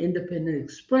 free, independent,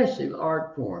 expressive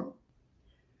art form.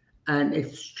 And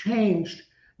it's changed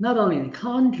not only in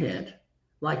content,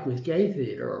 like with gay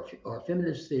theater or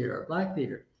feminist theater or Black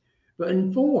theater, but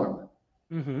in form.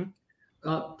 Mm-hmm.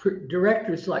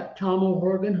 Directors like Tom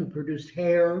O'Horgan, who produced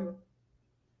Hair,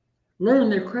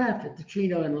 learned their craft at the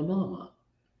Chino and La Mama,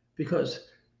 because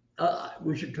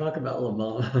we should talk about La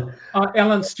Mama.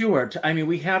 Ellen Stewart. I mean,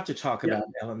 we have to talk about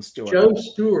Ellen Stewart.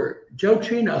 Joe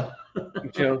Chino.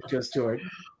 Joe Stewart.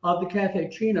 Of the Cafe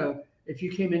Chino, if you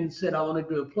came in and said, I want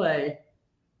to do a play,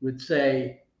 would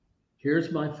say,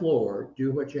 here's my floor,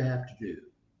 do what you have to do.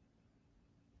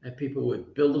 And people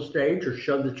would build a stage or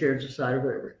shove the chairs aside or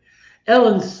whatever.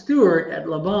 Ellen Stewart at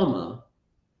La Mama,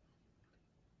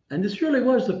 and this really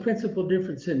was the principal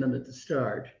difference in them at the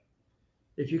start.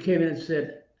 If you came in and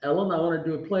said, Ellen, I want to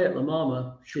do a play at La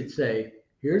Mama, she'd say,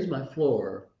 here's my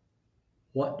floor.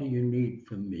 What do you need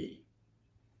from me?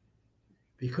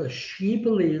 Because she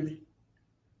believed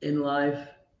in life,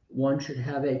 one should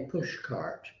have a push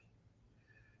cart,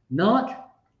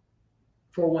 not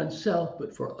for oneself,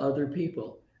 but for other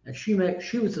people. And she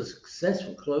was a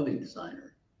successful clothing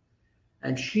designer,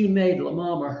 and she made La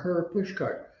Mama her push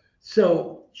cart.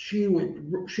 So she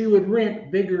would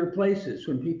rent bigger places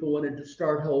when people wanted to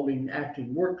start holding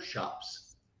acting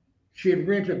workshops. She'd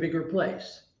rent a bigger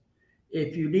place.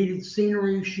 If you needed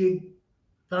scenery, she'd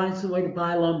find some way to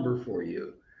buy lumber for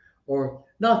you. Or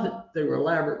not that they were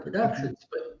elaborate productions,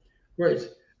 but whereas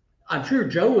I'm sure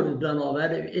Joe would have done all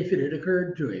that if it had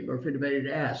occurred to him or if it had made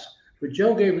it ask. But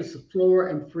Joe gave us the floor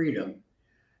and freedom.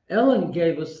 Ellen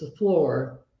gave us the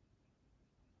floor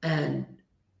and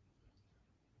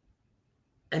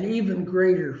an even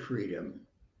greater freedom.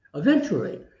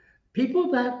 Eventually,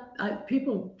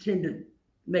 people tend to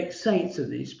make saints of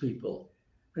these people.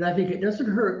 And I think it doesn't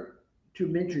hurt to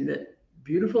mention that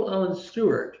beautiful Ellen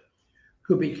Stewart,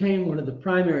 who became one of the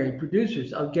primary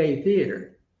producers of gay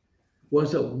theater,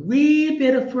 was a wee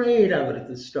bit afraid of it at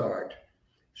the start.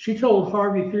 She told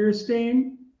Harvey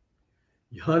Fierstein,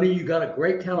 honey, you got a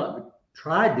great talent.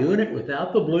 Try doing it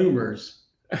without the bloomers.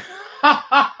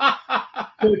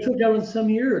 So it took Ellen some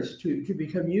years to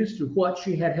become used to what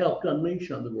she had helped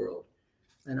unleash on the world.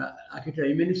 And I could tell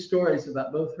you many stories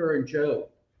about both her and Joe.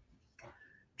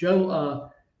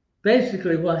 Joe,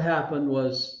 basically what happened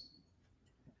was,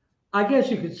 I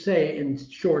guess you could say in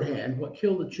shorthand, what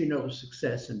killed the Chino was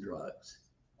success and drugs.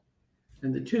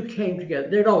 And the two came together.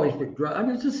 There'd always been drugs. I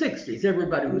mean, it's the 60s.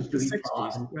 Everybody was doing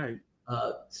pot, right?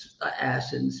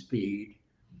 Acid and speed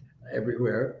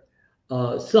everywhere.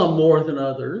 Some more than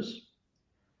others.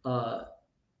 I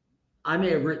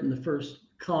may have written the first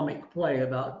comic play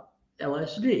about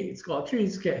LSD. It's called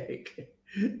Cheesecake.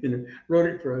 Wrote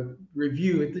it for a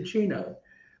review at the Chino.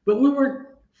 But we weren't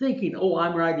thinking, oh,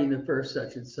 I'm writing the first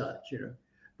such and such,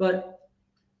 But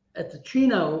at the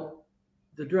Chino,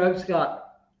 the drugs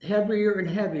got heavier and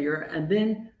heavier, and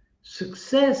then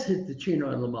success hit the Chino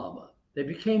and La Mama. They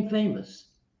became famous.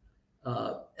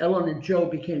 Ellen and Joe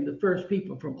became the first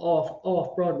people from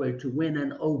off Broadway to win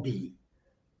an OD,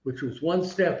 which was one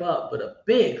step up, but a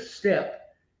big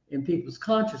step in people's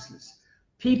consciousness.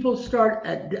 People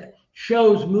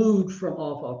shows moved from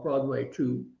off Broadway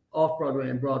to off Broadway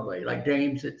and Broadway, like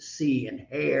Dames at Sea and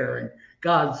Hair and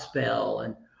Godspell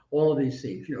and all of these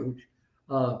things.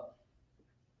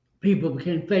 People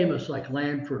became famous like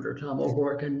Lanford or Tom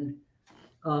O'Rourke,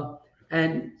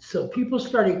 and so people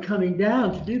started coming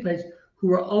down to do plays who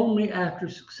were only after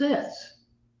success,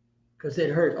 because they'd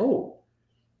heard,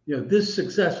 this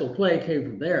successful play came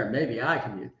from there, and maybe I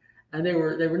can do it. And they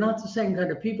were not the same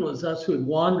kind of people as us who had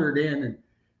wandered in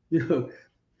and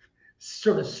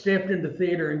sort of stepped into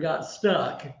theater and got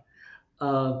stuck.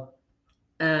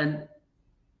 And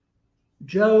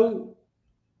Joe,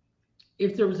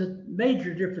 if there was a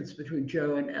major difference between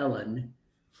Joe and Ellen,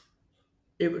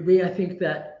 it would be, I think,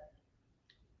 that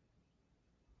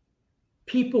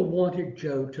people wanted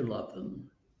Joe to love them.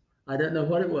 I don't know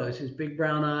what it was, his big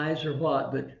brown eyes or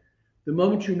what, but the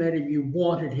moment you met him, you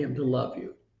wanted him to love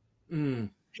you. Mm.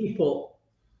 People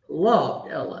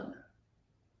loved Ellen.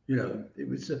 It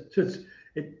was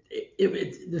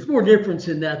there's more difference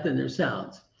in that than there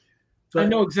sounds. But I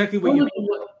know exactly what you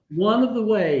mean. One of the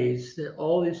ways that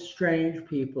all these strange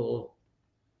people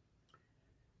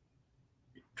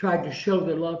tried to show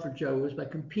their love for Joe was by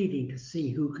competing to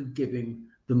see who could give him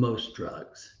the most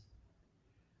drugs.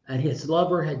 And his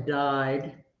lover had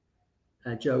died,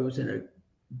 and Joe was in a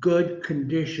good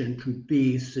condition to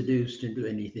be seduced into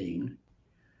anything.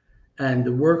 And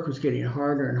the work was getting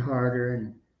harder and harder,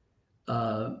 and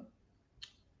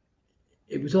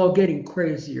it was all getting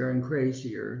crazier and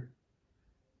crazier.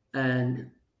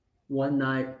 And one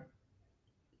night,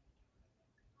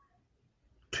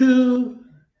 two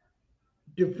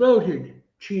devoted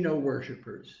Chino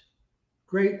worshipers,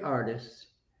 great artists,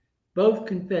 both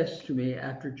confessed to me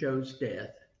after Joe's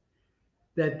death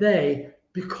that they,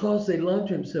 because they loved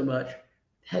him so much,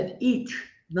 had each,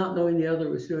 not knowing the other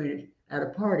was doing it at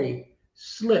a party,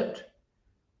 slipped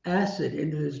acid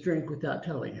into his drink without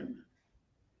telling him.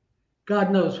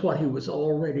 God knows what he was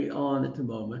already on at the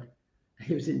moment.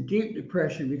 He was in deep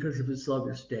depression because of his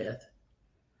lover's death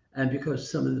and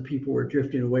because some of the people were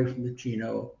drifting away from the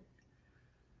Chino.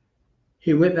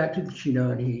 He went back to the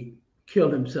Chino and he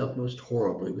killed himself most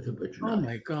horribly with a butcher knife. Oh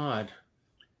my God.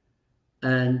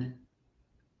 And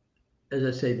as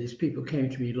I say, these people came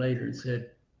to me later and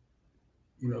said,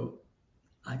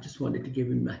 I just wanted to give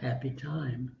him a happy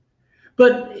time.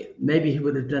 But maybe he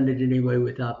would have done it anyway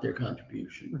without their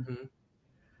contribution. Mm-hmm.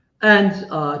 And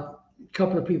a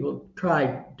couple of people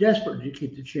tried desperately to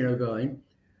keep the Chino going.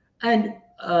 And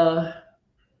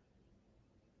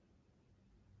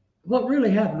what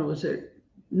really happened was that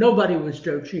nobody was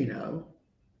Joe Chino.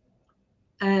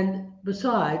 And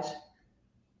besides,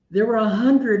 there were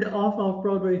 100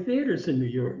 off-Broadway theaters in New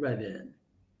York by then.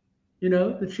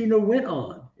 The Chino went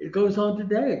on. It goes on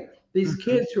today. These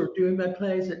kids who are doing my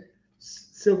plays at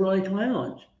Silver Lake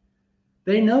Lounge,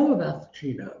 they know about the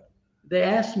Chino. They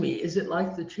ask me, is it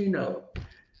like the Chino?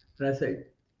 And I say,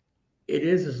 it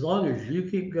is, as long as you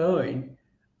keep going.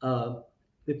 The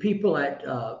people at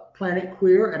Planet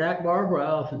Queer at Akbar, where I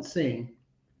often sing,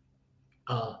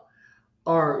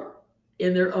 are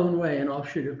in their own way an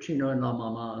offshoot of Chino and La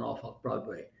Mama and off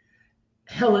Broadway.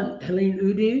 Helene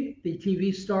Udy, the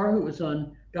TV star who was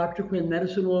on Dr. Quinn,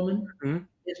 Medicine Woman,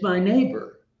 is my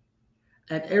neighbor.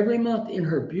 And every month in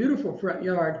her beautiful front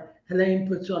yard, Helene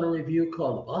puts on a review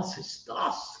called Was ist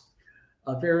das?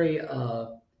 A very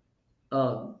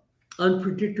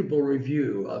unpredictable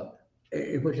review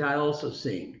in which I also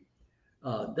sing.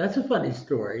 That's a funny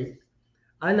story.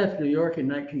 I left New York in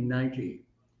 1990,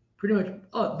 pretty much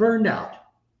burned out.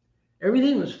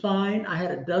 Everything was fine. I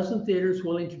had a dozen theaters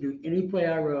willing to do any play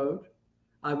I wrote.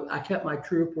 I kept my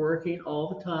troupe working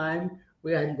all the time.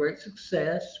 We had great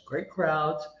success, great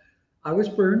crowds. I was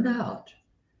burned out.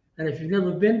 And if you've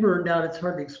never been burned out, it's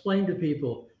hard to explain to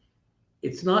people.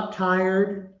 It's not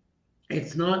tired,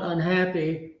 it's not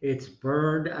unhappy, it's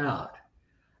burned out.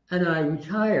 And I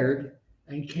retired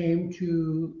and came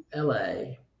to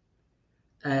LA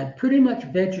and pretty much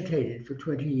vegetated for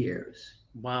 20 years.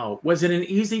 Wow. Was it an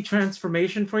easy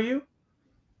transformation for you?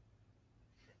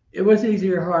 It wasn't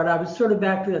easy or hard. I was sort of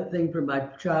back to that thing from my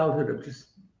childhood of just,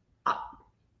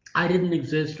 I didn't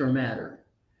exist or matter.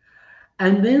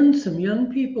 And then some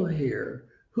young people here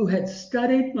who had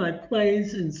studied my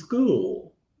plays in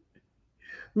school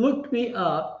looked me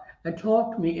up and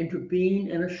talked me into being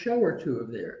in a show or two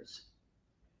of theirs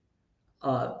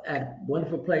at a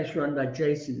wonderful place run by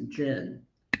Jason and Jen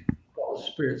called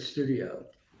Spirit Studio.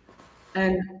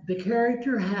 And the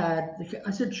character had,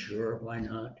 I said, sure, why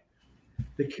not?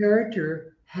 The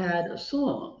character had a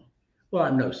song. Well,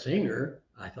 I'm no singer,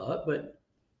 I thought, but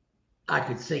I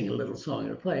could sing a little song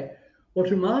in a play. Well,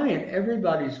 to my and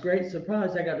everybody's great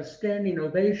surprise, I got a standing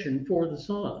ovation for the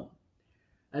song.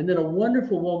 And then a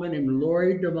wonderful woman named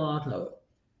Lori D'Amato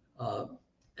and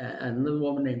another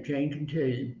woman named Jane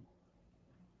Cantillion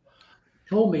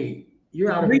told me,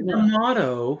 you're out of Lori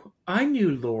D'Amato, I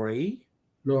knew Lori.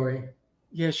 Lori.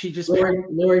 Yeah, she just...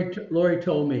 Lori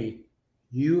told me,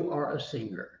 you are a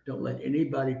singer. Don't let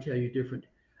anybody tell you different.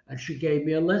 And she gave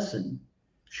me a lesson.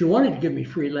 She wanted to give me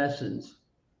free lessons,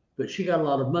 but she got a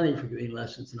lot of money for giving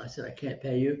lessons. And I said, I can't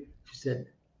pay you. She said,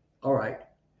 all right.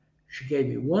 She gave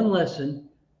me one lesson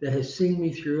that has seen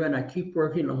me through, and I keep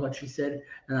working on what she said,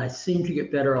 and I seem to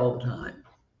get better all the time.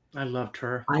 I loved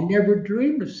her. I never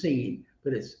dreamed of singing,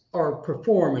 or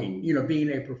performing,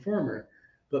 being a performer.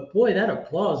 But boy, that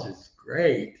applause is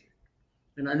great.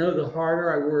 And I know the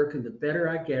harder I work and the better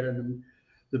I get, and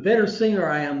the better singer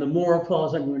I am, the more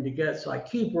applause I'm going to get. So I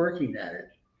keep working at it.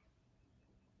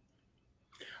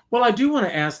 Well, I do want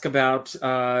to ask about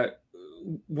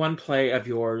one play of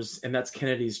yours, and that's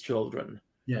Kennedy's Children.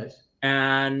 Yes.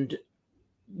 And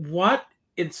what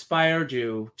inspired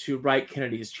you to write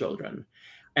Kennedy's Children?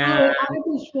 And I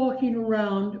was walking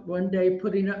around one day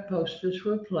putting up posters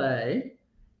for a play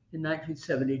in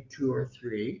 1972 or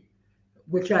 3,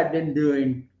 which I'd been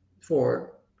doing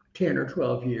for 10 or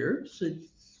 12 years.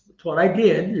 It's what I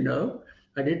did,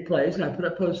 I did plays and I put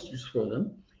up posters for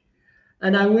them.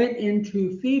 And I went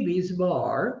into Phoebe's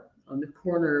bar on the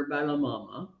corner by La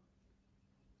Mama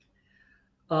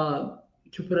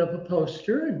to put up a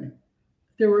poster. And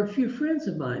there were a few friends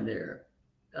of mine there,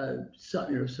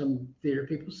 some theater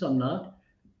people, some not,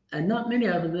 and not many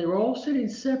of them. They were all sitting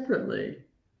separately.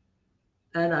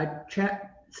 And I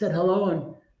said hello,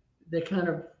 and they kind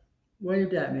of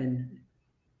waved at me. And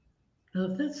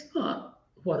now, that's not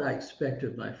what I expect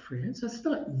of my friends. That's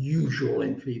not usual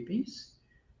in Phoebe's.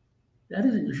 That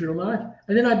isn't usual in my life.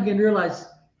 And then I began to realize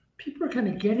people are kind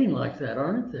of getting like that,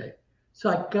 aren't they? So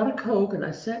I got a Coke and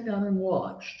I sat down and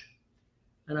watched.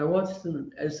 And I watched them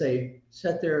as they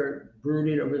sat there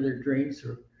brooding over their drinks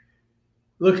or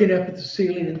looking up at the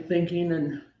ceiling and thinking,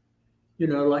 and,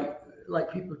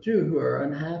 like people do who are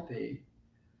unhappy.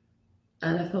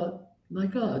 And I thought, my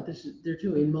God, they're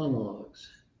doing monologues.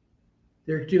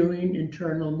 They're doing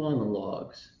internal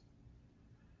monologues.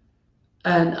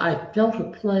 And I felt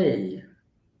a play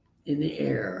in the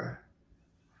air,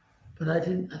 but I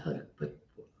thought, but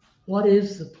what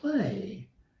is the play?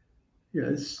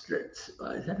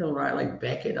 I don't write like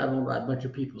Beckett. I don't write a bunch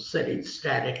of people sitting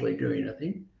statically doing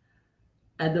nothing.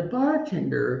 And the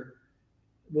bartender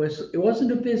it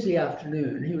wasn't a busy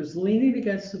afternoon. He was leaning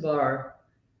against the bar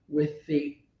with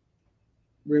the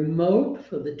remote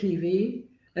for the TV,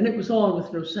 and it was on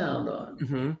with no sound on.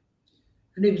 Mm-hmm.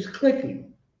 And he was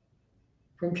clicking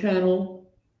from channel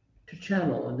to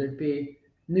channel, and there'd be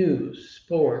news,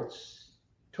 sports,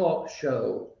 talk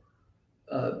show,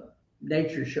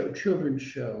 nature show, children's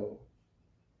show.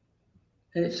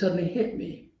 And it suddenly hit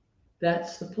me.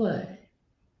 That's the play.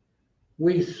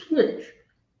 We switch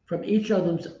from each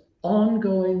other's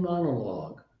ongoing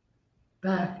monologue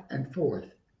back and forth,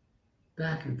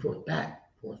 back and forth, back,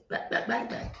 forth,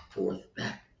 back, forth,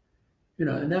 back.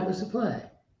 And that was the play.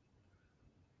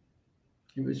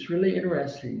 It was really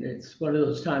interesting. It's one of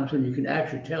those times when you can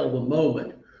actually tell the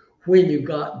moment when you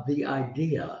got the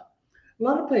idea. A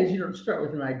lot of plays, you don't start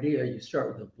with an idea. You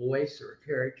start with a voice or a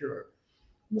character or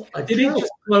a Did joke. it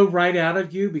just flow right out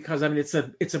of you? Because it's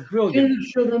a brilliant.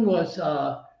 Kennedy's Children was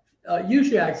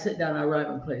usually I'd sit down, I write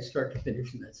my play start to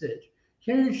finish, and that's it.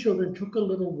 Kennedy's Children took a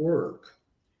little work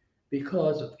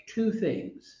because of two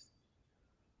things.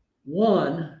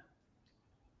 One,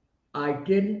 I had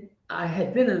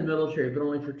been in the military, but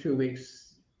only for 2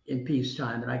 weeks in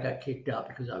peacetime, and I got kicked out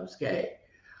because I was gay.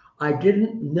 I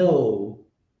didn't know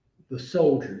the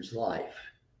soldier's life,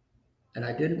 and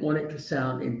I didn't want it to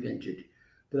sound invented,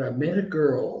 but I met a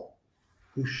girl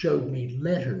who showed me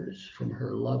letters from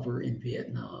her lover in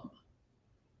Vietnam.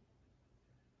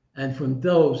 And from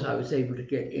those, I was able to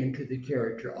get into the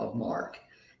character of Mark.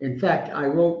 In fact, I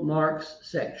wrote Mark's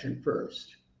section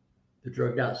first, the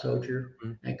drugged out soldier,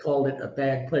 and called it A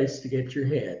Bad Place to Get Your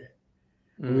Head.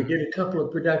 And we did a couple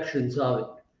of productions of it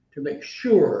to make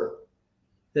sure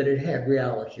that it had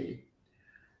reality.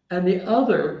 And the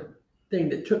other thing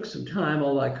that took some time,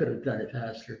 although I could have done it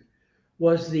faster,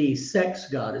 was the sex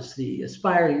goddess, the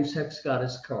aspiring sex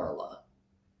goddess Carla,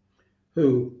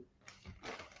 who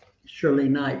Shirley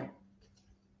Knight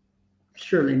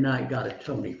got a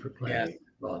Tony for playing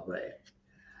Broadway.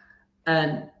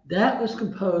 And that was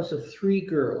composed of three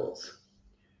girls: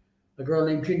 a girl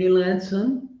named Ginny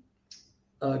Lanson,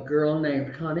 a girl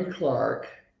named Connie Clark,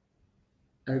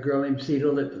 and a girl named Zita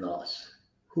Lipanos,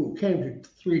 who came to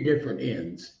three different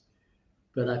ends,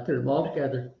 but I put them all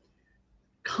together.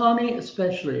 Connie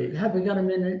especially, have we got a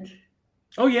minute?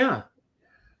 Oh, yeah.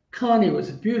 Connie was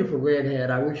a beautiful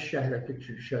redhead. I wish I had a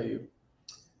picture to show you.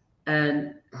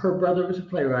 And her brother was a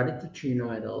playwright at the Chino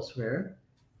and elsewhere.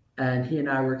 And he and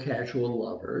I were casual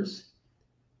lovers.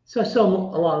 So I saw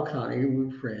a lot of Connie. We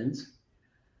were friends.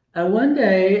 And one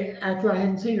day, after I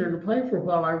hadn't seen her in the play for a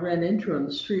while, I ran into her on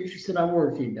the street. She said, "I'm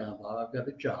working now, Bob. I've got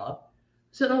a job." I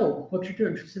said, "Oh, what you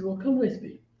doing?" She said, "Well, come with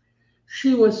me."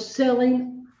 She was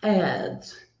selling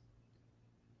ads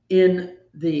in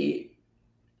the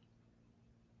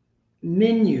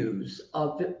menus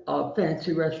of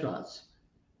fancy restaurants.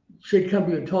 She'd come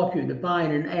to you and talk to you into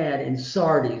buying an ad in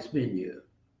Sardi's menu.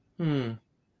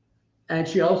 And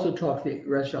she also talked the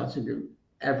restaurants into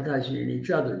advertising in each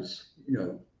other's,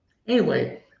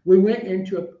 Anyway, we went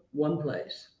into one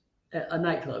place, a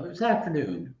nightclub. It was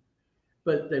afternoon,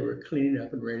 but they were cleaning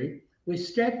up and ready. We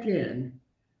stepped in,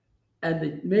 and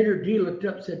the maitre d' looked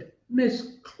up and said,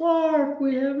 "Miss Clark,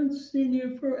 we haven't seen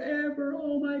you forever.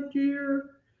 Oh, my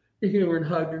dear." They came over and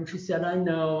hugged her, and she said, "I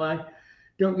know, I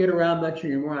don't get around much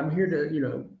anymore. I'm here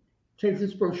to, take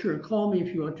this brochure and call me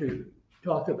if you want to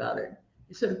talk about it."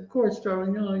 He said, "Of course,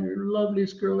 darling. Oh, you're the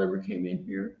loveliest girl ever came in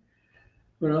here."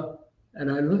 And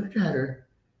I looked at her.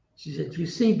 She said, "You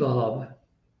see, Bob,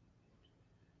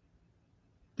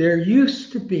 there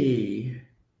used to be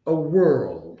a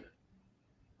world,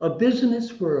 a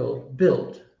business world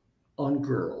built on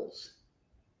girls."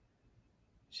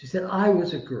 She said, "I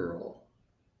was a girl.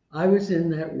 I was in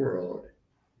that world.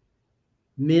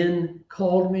 Men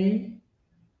called me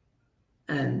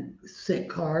and sent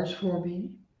cars for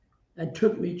me and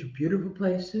took me to beautiful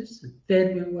places and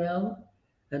fed me well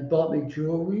and bought me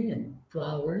jewelry and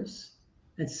flowers.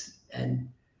 And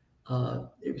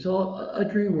it was all a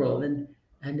dream world, and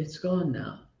it's gone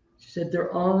now." She said,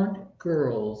 "There aren't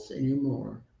girls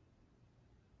anymore."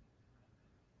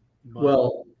 Wow.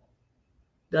 Well,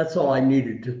 that's all I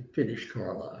needed to finish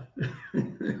Carla.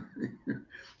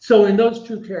 So in those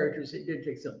two characters, it did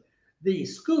take some. The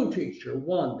school teacher,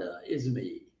 Wanda, is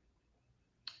me.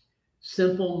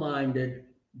 Simple-minded,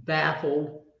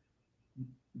 baffled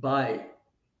by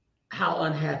how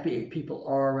unhappy people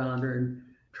are around her and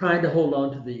trying to hold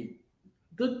on to the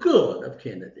good of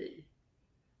Kennedy.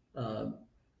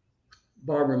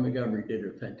 Barbara Montgomery did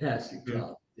a fantastic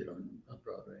job on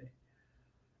Broadway.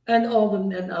 And all the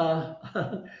men,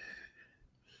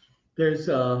 there's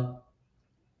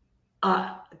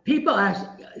people ask,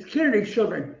 Kennedy's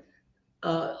children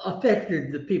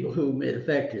affected the people whom it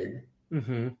affected.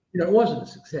 It wasn't a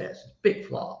success, big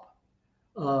flop.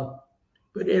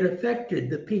 But it affected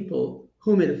the people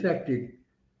whom it affected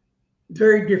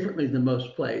very differently than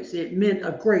most plays. It meant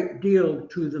a great deal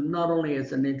to them, not only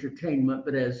as an entertainment,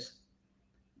 but as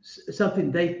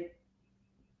something they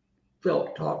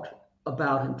felt talked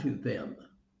about and to them.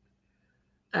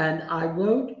 And I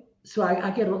wrote, so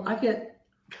I get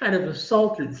kind of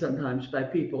assaulted sometimes by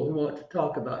people who want to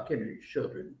talk about Kennedy's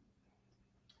children.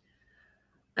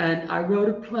 And I wrote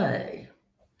a play,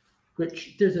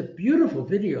 which there's a beautiful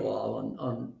video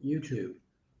on YouTube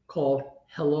called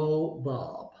Hello,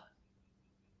 Bob.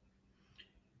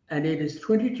 And it is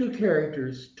 22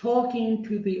 characters talking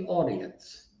to the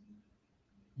audience.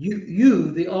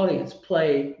 You, the audience,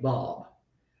 play Bob.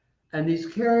 And these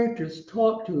characters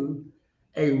talk to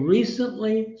a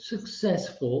recently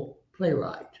successful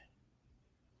playwright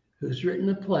who's written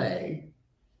a play,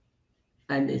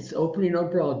 and it's opening on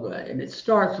Broadway, and it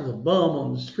starts with a bum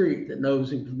on the street that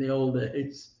knows him from the old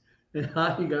days, And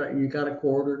how you got a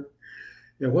quarter.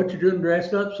 You know, what you doing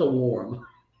dressed up so warm?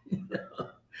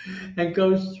 And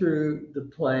goes through the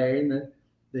play and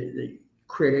the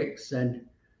critics and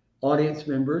audience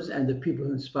members and the people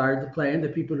who inspired the play and the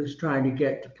people who's trying to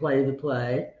get to play the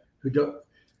play who don't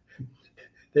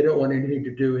want anything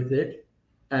to do with it.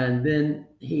 And then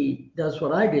he does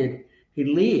what I did. He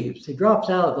leaves. He drops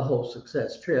out of the whole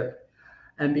success trip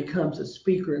and becomes a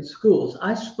speaker in schools.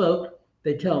 I spoke,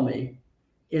 they tell me,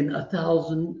 in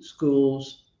 1,000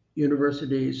 schools,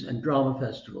 universities, and drama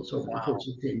festivals over the course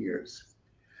of 10 years.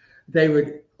 They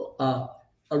would, a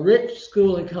rich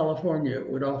school in California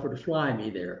would offer to fly me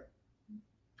there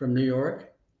from New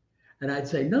York. And I'd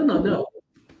say, no,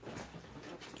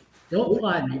 don't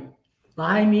fly me.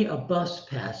 Buy me a bus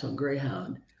pass on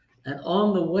Greyhound. And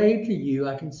on the way to you,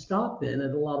 I can stop then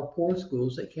at a lot of poor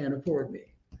schools that can't afford me.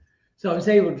 So I was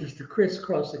able just to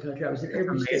crisscross the country. I was in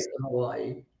every state in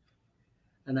Hawaii.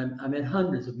 And I met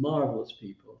hundreds of marvelous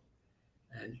people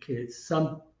and kids.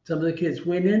 Some of the kids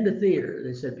went into theater,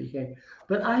 they said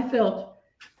but I felt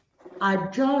I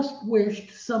just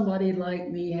wished somebody like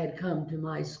me had come to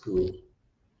my school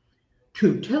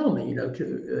to tell me,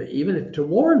 even if to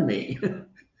warn me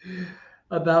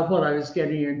about what I was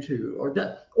getting into,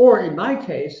 or in my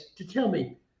case, to tell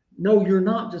me, no, you're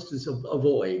not just as a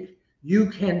void. You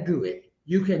can do it.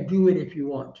 You can do it if you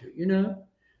want to,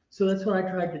 So that's what I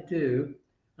tried to do.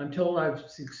 I'm told I've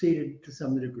succeeded to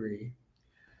some degree.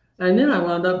 And then I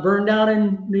wound up burned out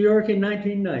in New York in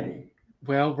 1990.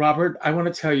 Well, Robert, I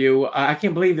want to tell you, I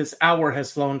can't believe this hour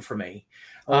has flown for me.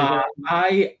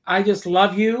 I just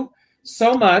love you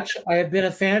so much. I have been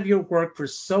a fan of your work for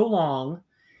so long.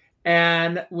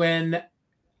 And when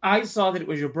I saw that it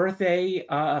was your birthday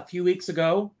a few weeks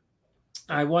ago,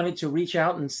 I wanted to reach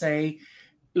out and say,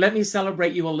 let me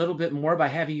celebrate you a little bit more by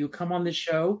having you come on this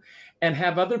show and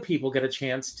have other people get a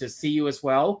chance to see you as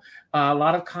well. A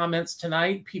lot of comments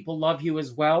tonight. People love you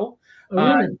as well.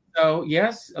 Really? So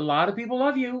yes, a lot of people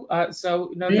love you.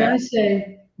 May I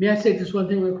say just one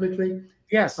thing real quickly?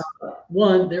 Yes.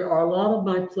 One, there are a lot of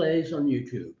my plays on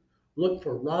YouTube. Look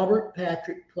for Robert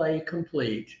Patrick Play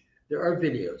Complete. There are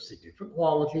videos, they're different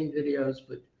quality videos,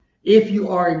 but if you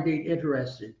are indeed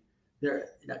interested,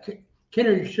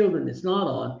 Kennedy's Children is not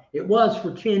on. It was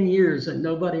for 10 years and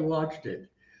nobody watched it.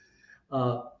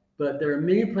 But there are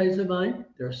many plays of mine.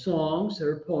 There are songs, there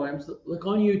are poems. Look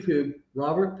on YouTube,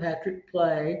 Robert Patrick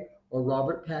Play or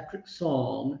Robert Patrick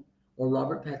Song or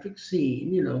Robert Patrick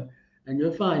Scene, and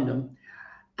you'll find them.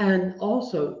 And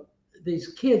also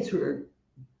these kids who are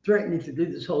threatening to do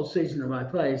this whole season of my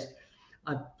plays,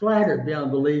 I'm flattered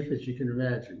beyond belief, as you can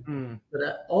imagine. But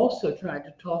I also tried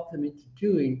to talk them into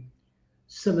doing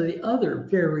some of the other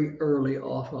very early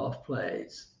off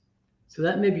plays. So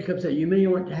that may become something. You may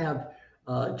want to have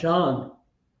John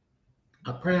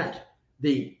Pratt,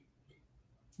 the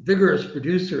vigorous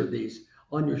producer of these,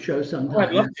 on your show sometime. Oh,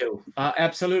 I'd love to.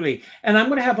 Absolutely. And I'm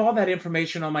going to have all that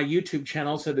information on my YouTube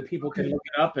channel so that people can look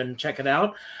it up and check it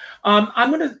out.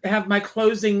 I'm going to have my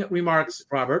closing remarks,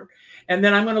 Robert, and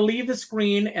then I'm going to leave the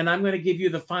screen and I'm going to give you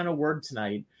the final word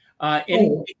tonight.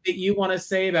 Anything that you want to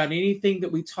say about anything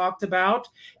that we talked about,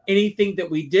 anything that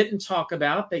we didn't talk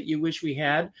about that you wish we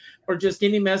had, or just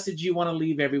any message you want to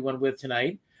leave everyone with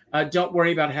tonight. Don't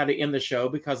worry about how to end the show,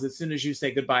 because as soon as you say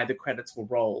goodbye, the credits will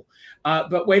roll.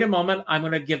 But wait a moment. I'm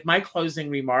going to give my closing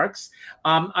remarks.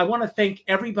 I want to thank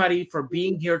everybody for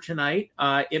being here tonight.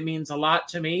 It means a lot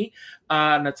to me.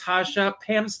 Natasha,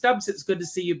 Pam Stubbs, it's good to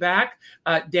see you back.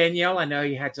 Danielle, I know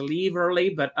you had to leave early,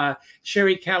 but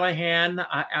Sherry Callahan,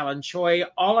 Alan Choi,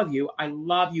 all of you, I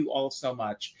love you all so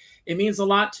much. It means a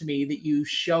lot to me that you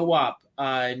show up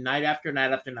night after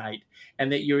night after night,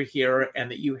 and that you're here and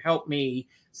that you help me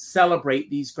celebrate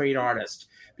these great artists.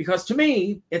 Because to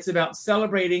me, it's about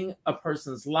celebrating a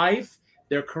person's life,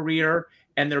 their career,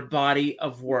 and their body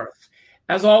of worth.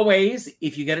 As always,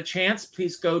 if you get a chance,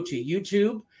 please go to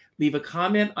YouTube, leave a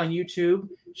comment on YouTube,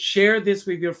 share this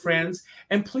with your friends,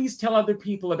 and please tell other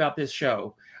people about this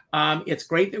show. It's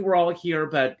great that we're all here,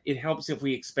 but it helps if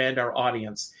we expand our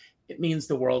audience. It means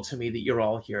the world to me that you're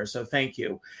all here. So thank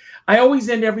you. I always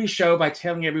end every show by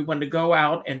telling everyone to go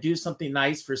out and do something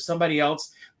nice for somebody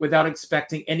else without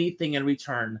expecting anything in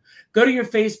return. Go to your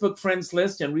Facebook friends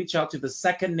list and reach out to the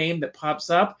second name that pops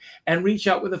up, and reach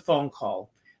out with a phone call.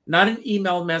 Not an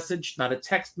email message, not a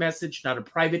text message, not a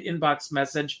private inbox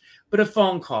message, but a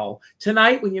phone call.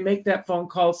 Tonight, when you make that phone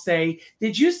call, say,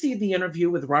 did you see the interview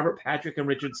with Robert Patrick and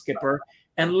Richard Skipper?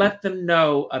 And let them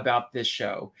know about this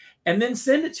show, and then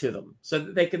send it to them so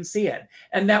that they can see it.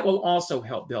 And that will also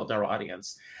help build our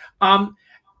audience. I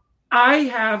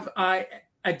have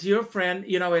a dear friend,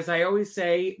 as I always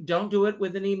say, don't do it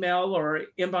with an email or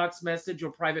inbox message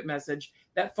or private message.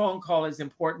 That phone call is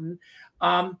important.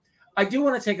 I do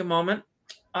want to take a moment.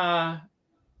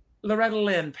 Loretta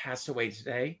Lynn passed away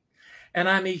today, and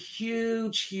I'm a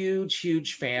huge, huge,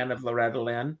 huge fan of Loretta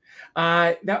Lynn.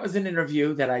 That was an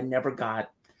interview that I never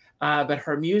got. But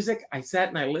her music, I sat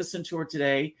and I listened to her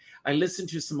today. I listened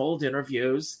to some old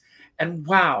interviews, and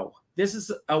wow, this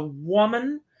is a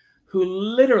woman who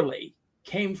literally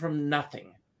came from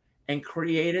nothing and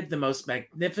created the most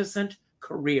magnificent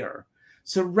career.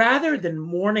 So rather than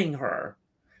mourning her,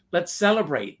 let's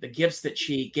celebrate the gifts that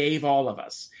she gave all of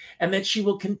us and that she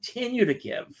will continue to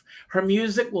give. Her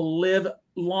music will live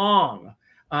long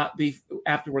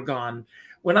after we're gone.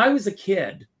 When I was a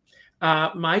kid,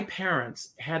 my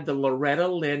parents had the Loretta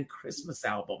Lynn Christmas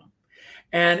album.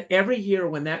 And every year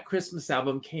when that Christmas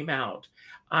album came out,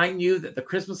 I knew that the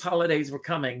Christmas holidays were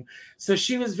coming. So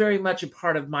she was very much a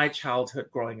part of my childhood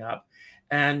growing up.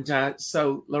 And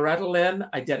so Loretta Lynn,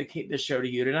 I dedicate this show to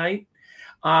you tonight.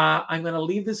 I'm going to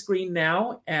leave the screen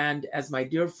now. And as my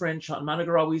dear friend Sean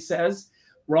Moniger always says,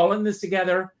 we're all in this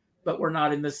together, but we're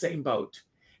not in the same boat.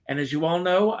 And as you all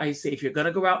know, I say, if you're going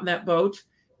to go out in that boat,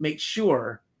 make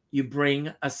sure you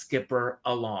bring a skipper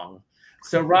along.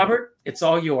 So Robert, it's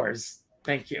all yours.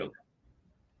 Thank you.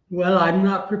 Well, I'm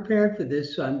not prepared for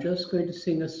this, so I'm just going to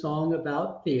sing a song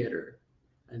about theater,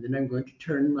 and then I'm going to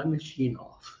turn my machine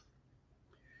off.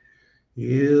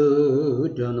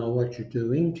 You don't know what you're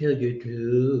doing till you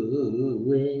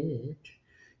do it.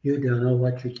 You don't know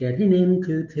what you're getting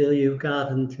into till you've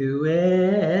gotten to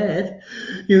it.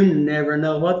 You never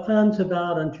know what fun's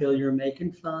about until you're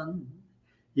making fun.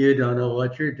 You don't know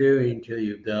what you're doing till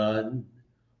you've done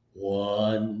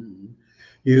one.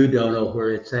 You don't know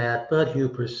where it's at, but you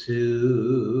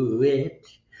pursue it.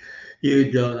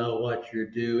 You don't know what you're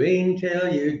doing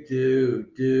till you do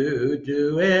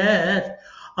it.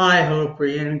 I hope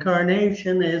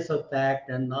reincarnation is a fact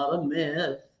and not a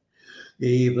myth.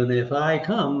 Even if I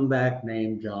come back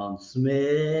named John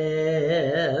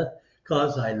Smith,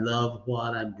 'cause I love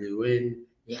what I'm doing.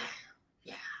 Yeah.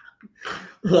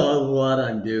 Love what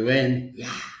I'm doing.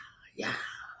 Yeah.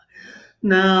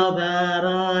 Now that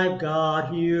I've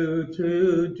got you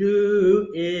to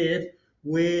do it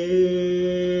with.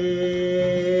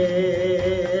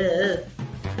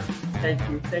 Thank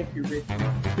you, Richard.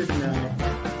 Good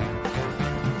night.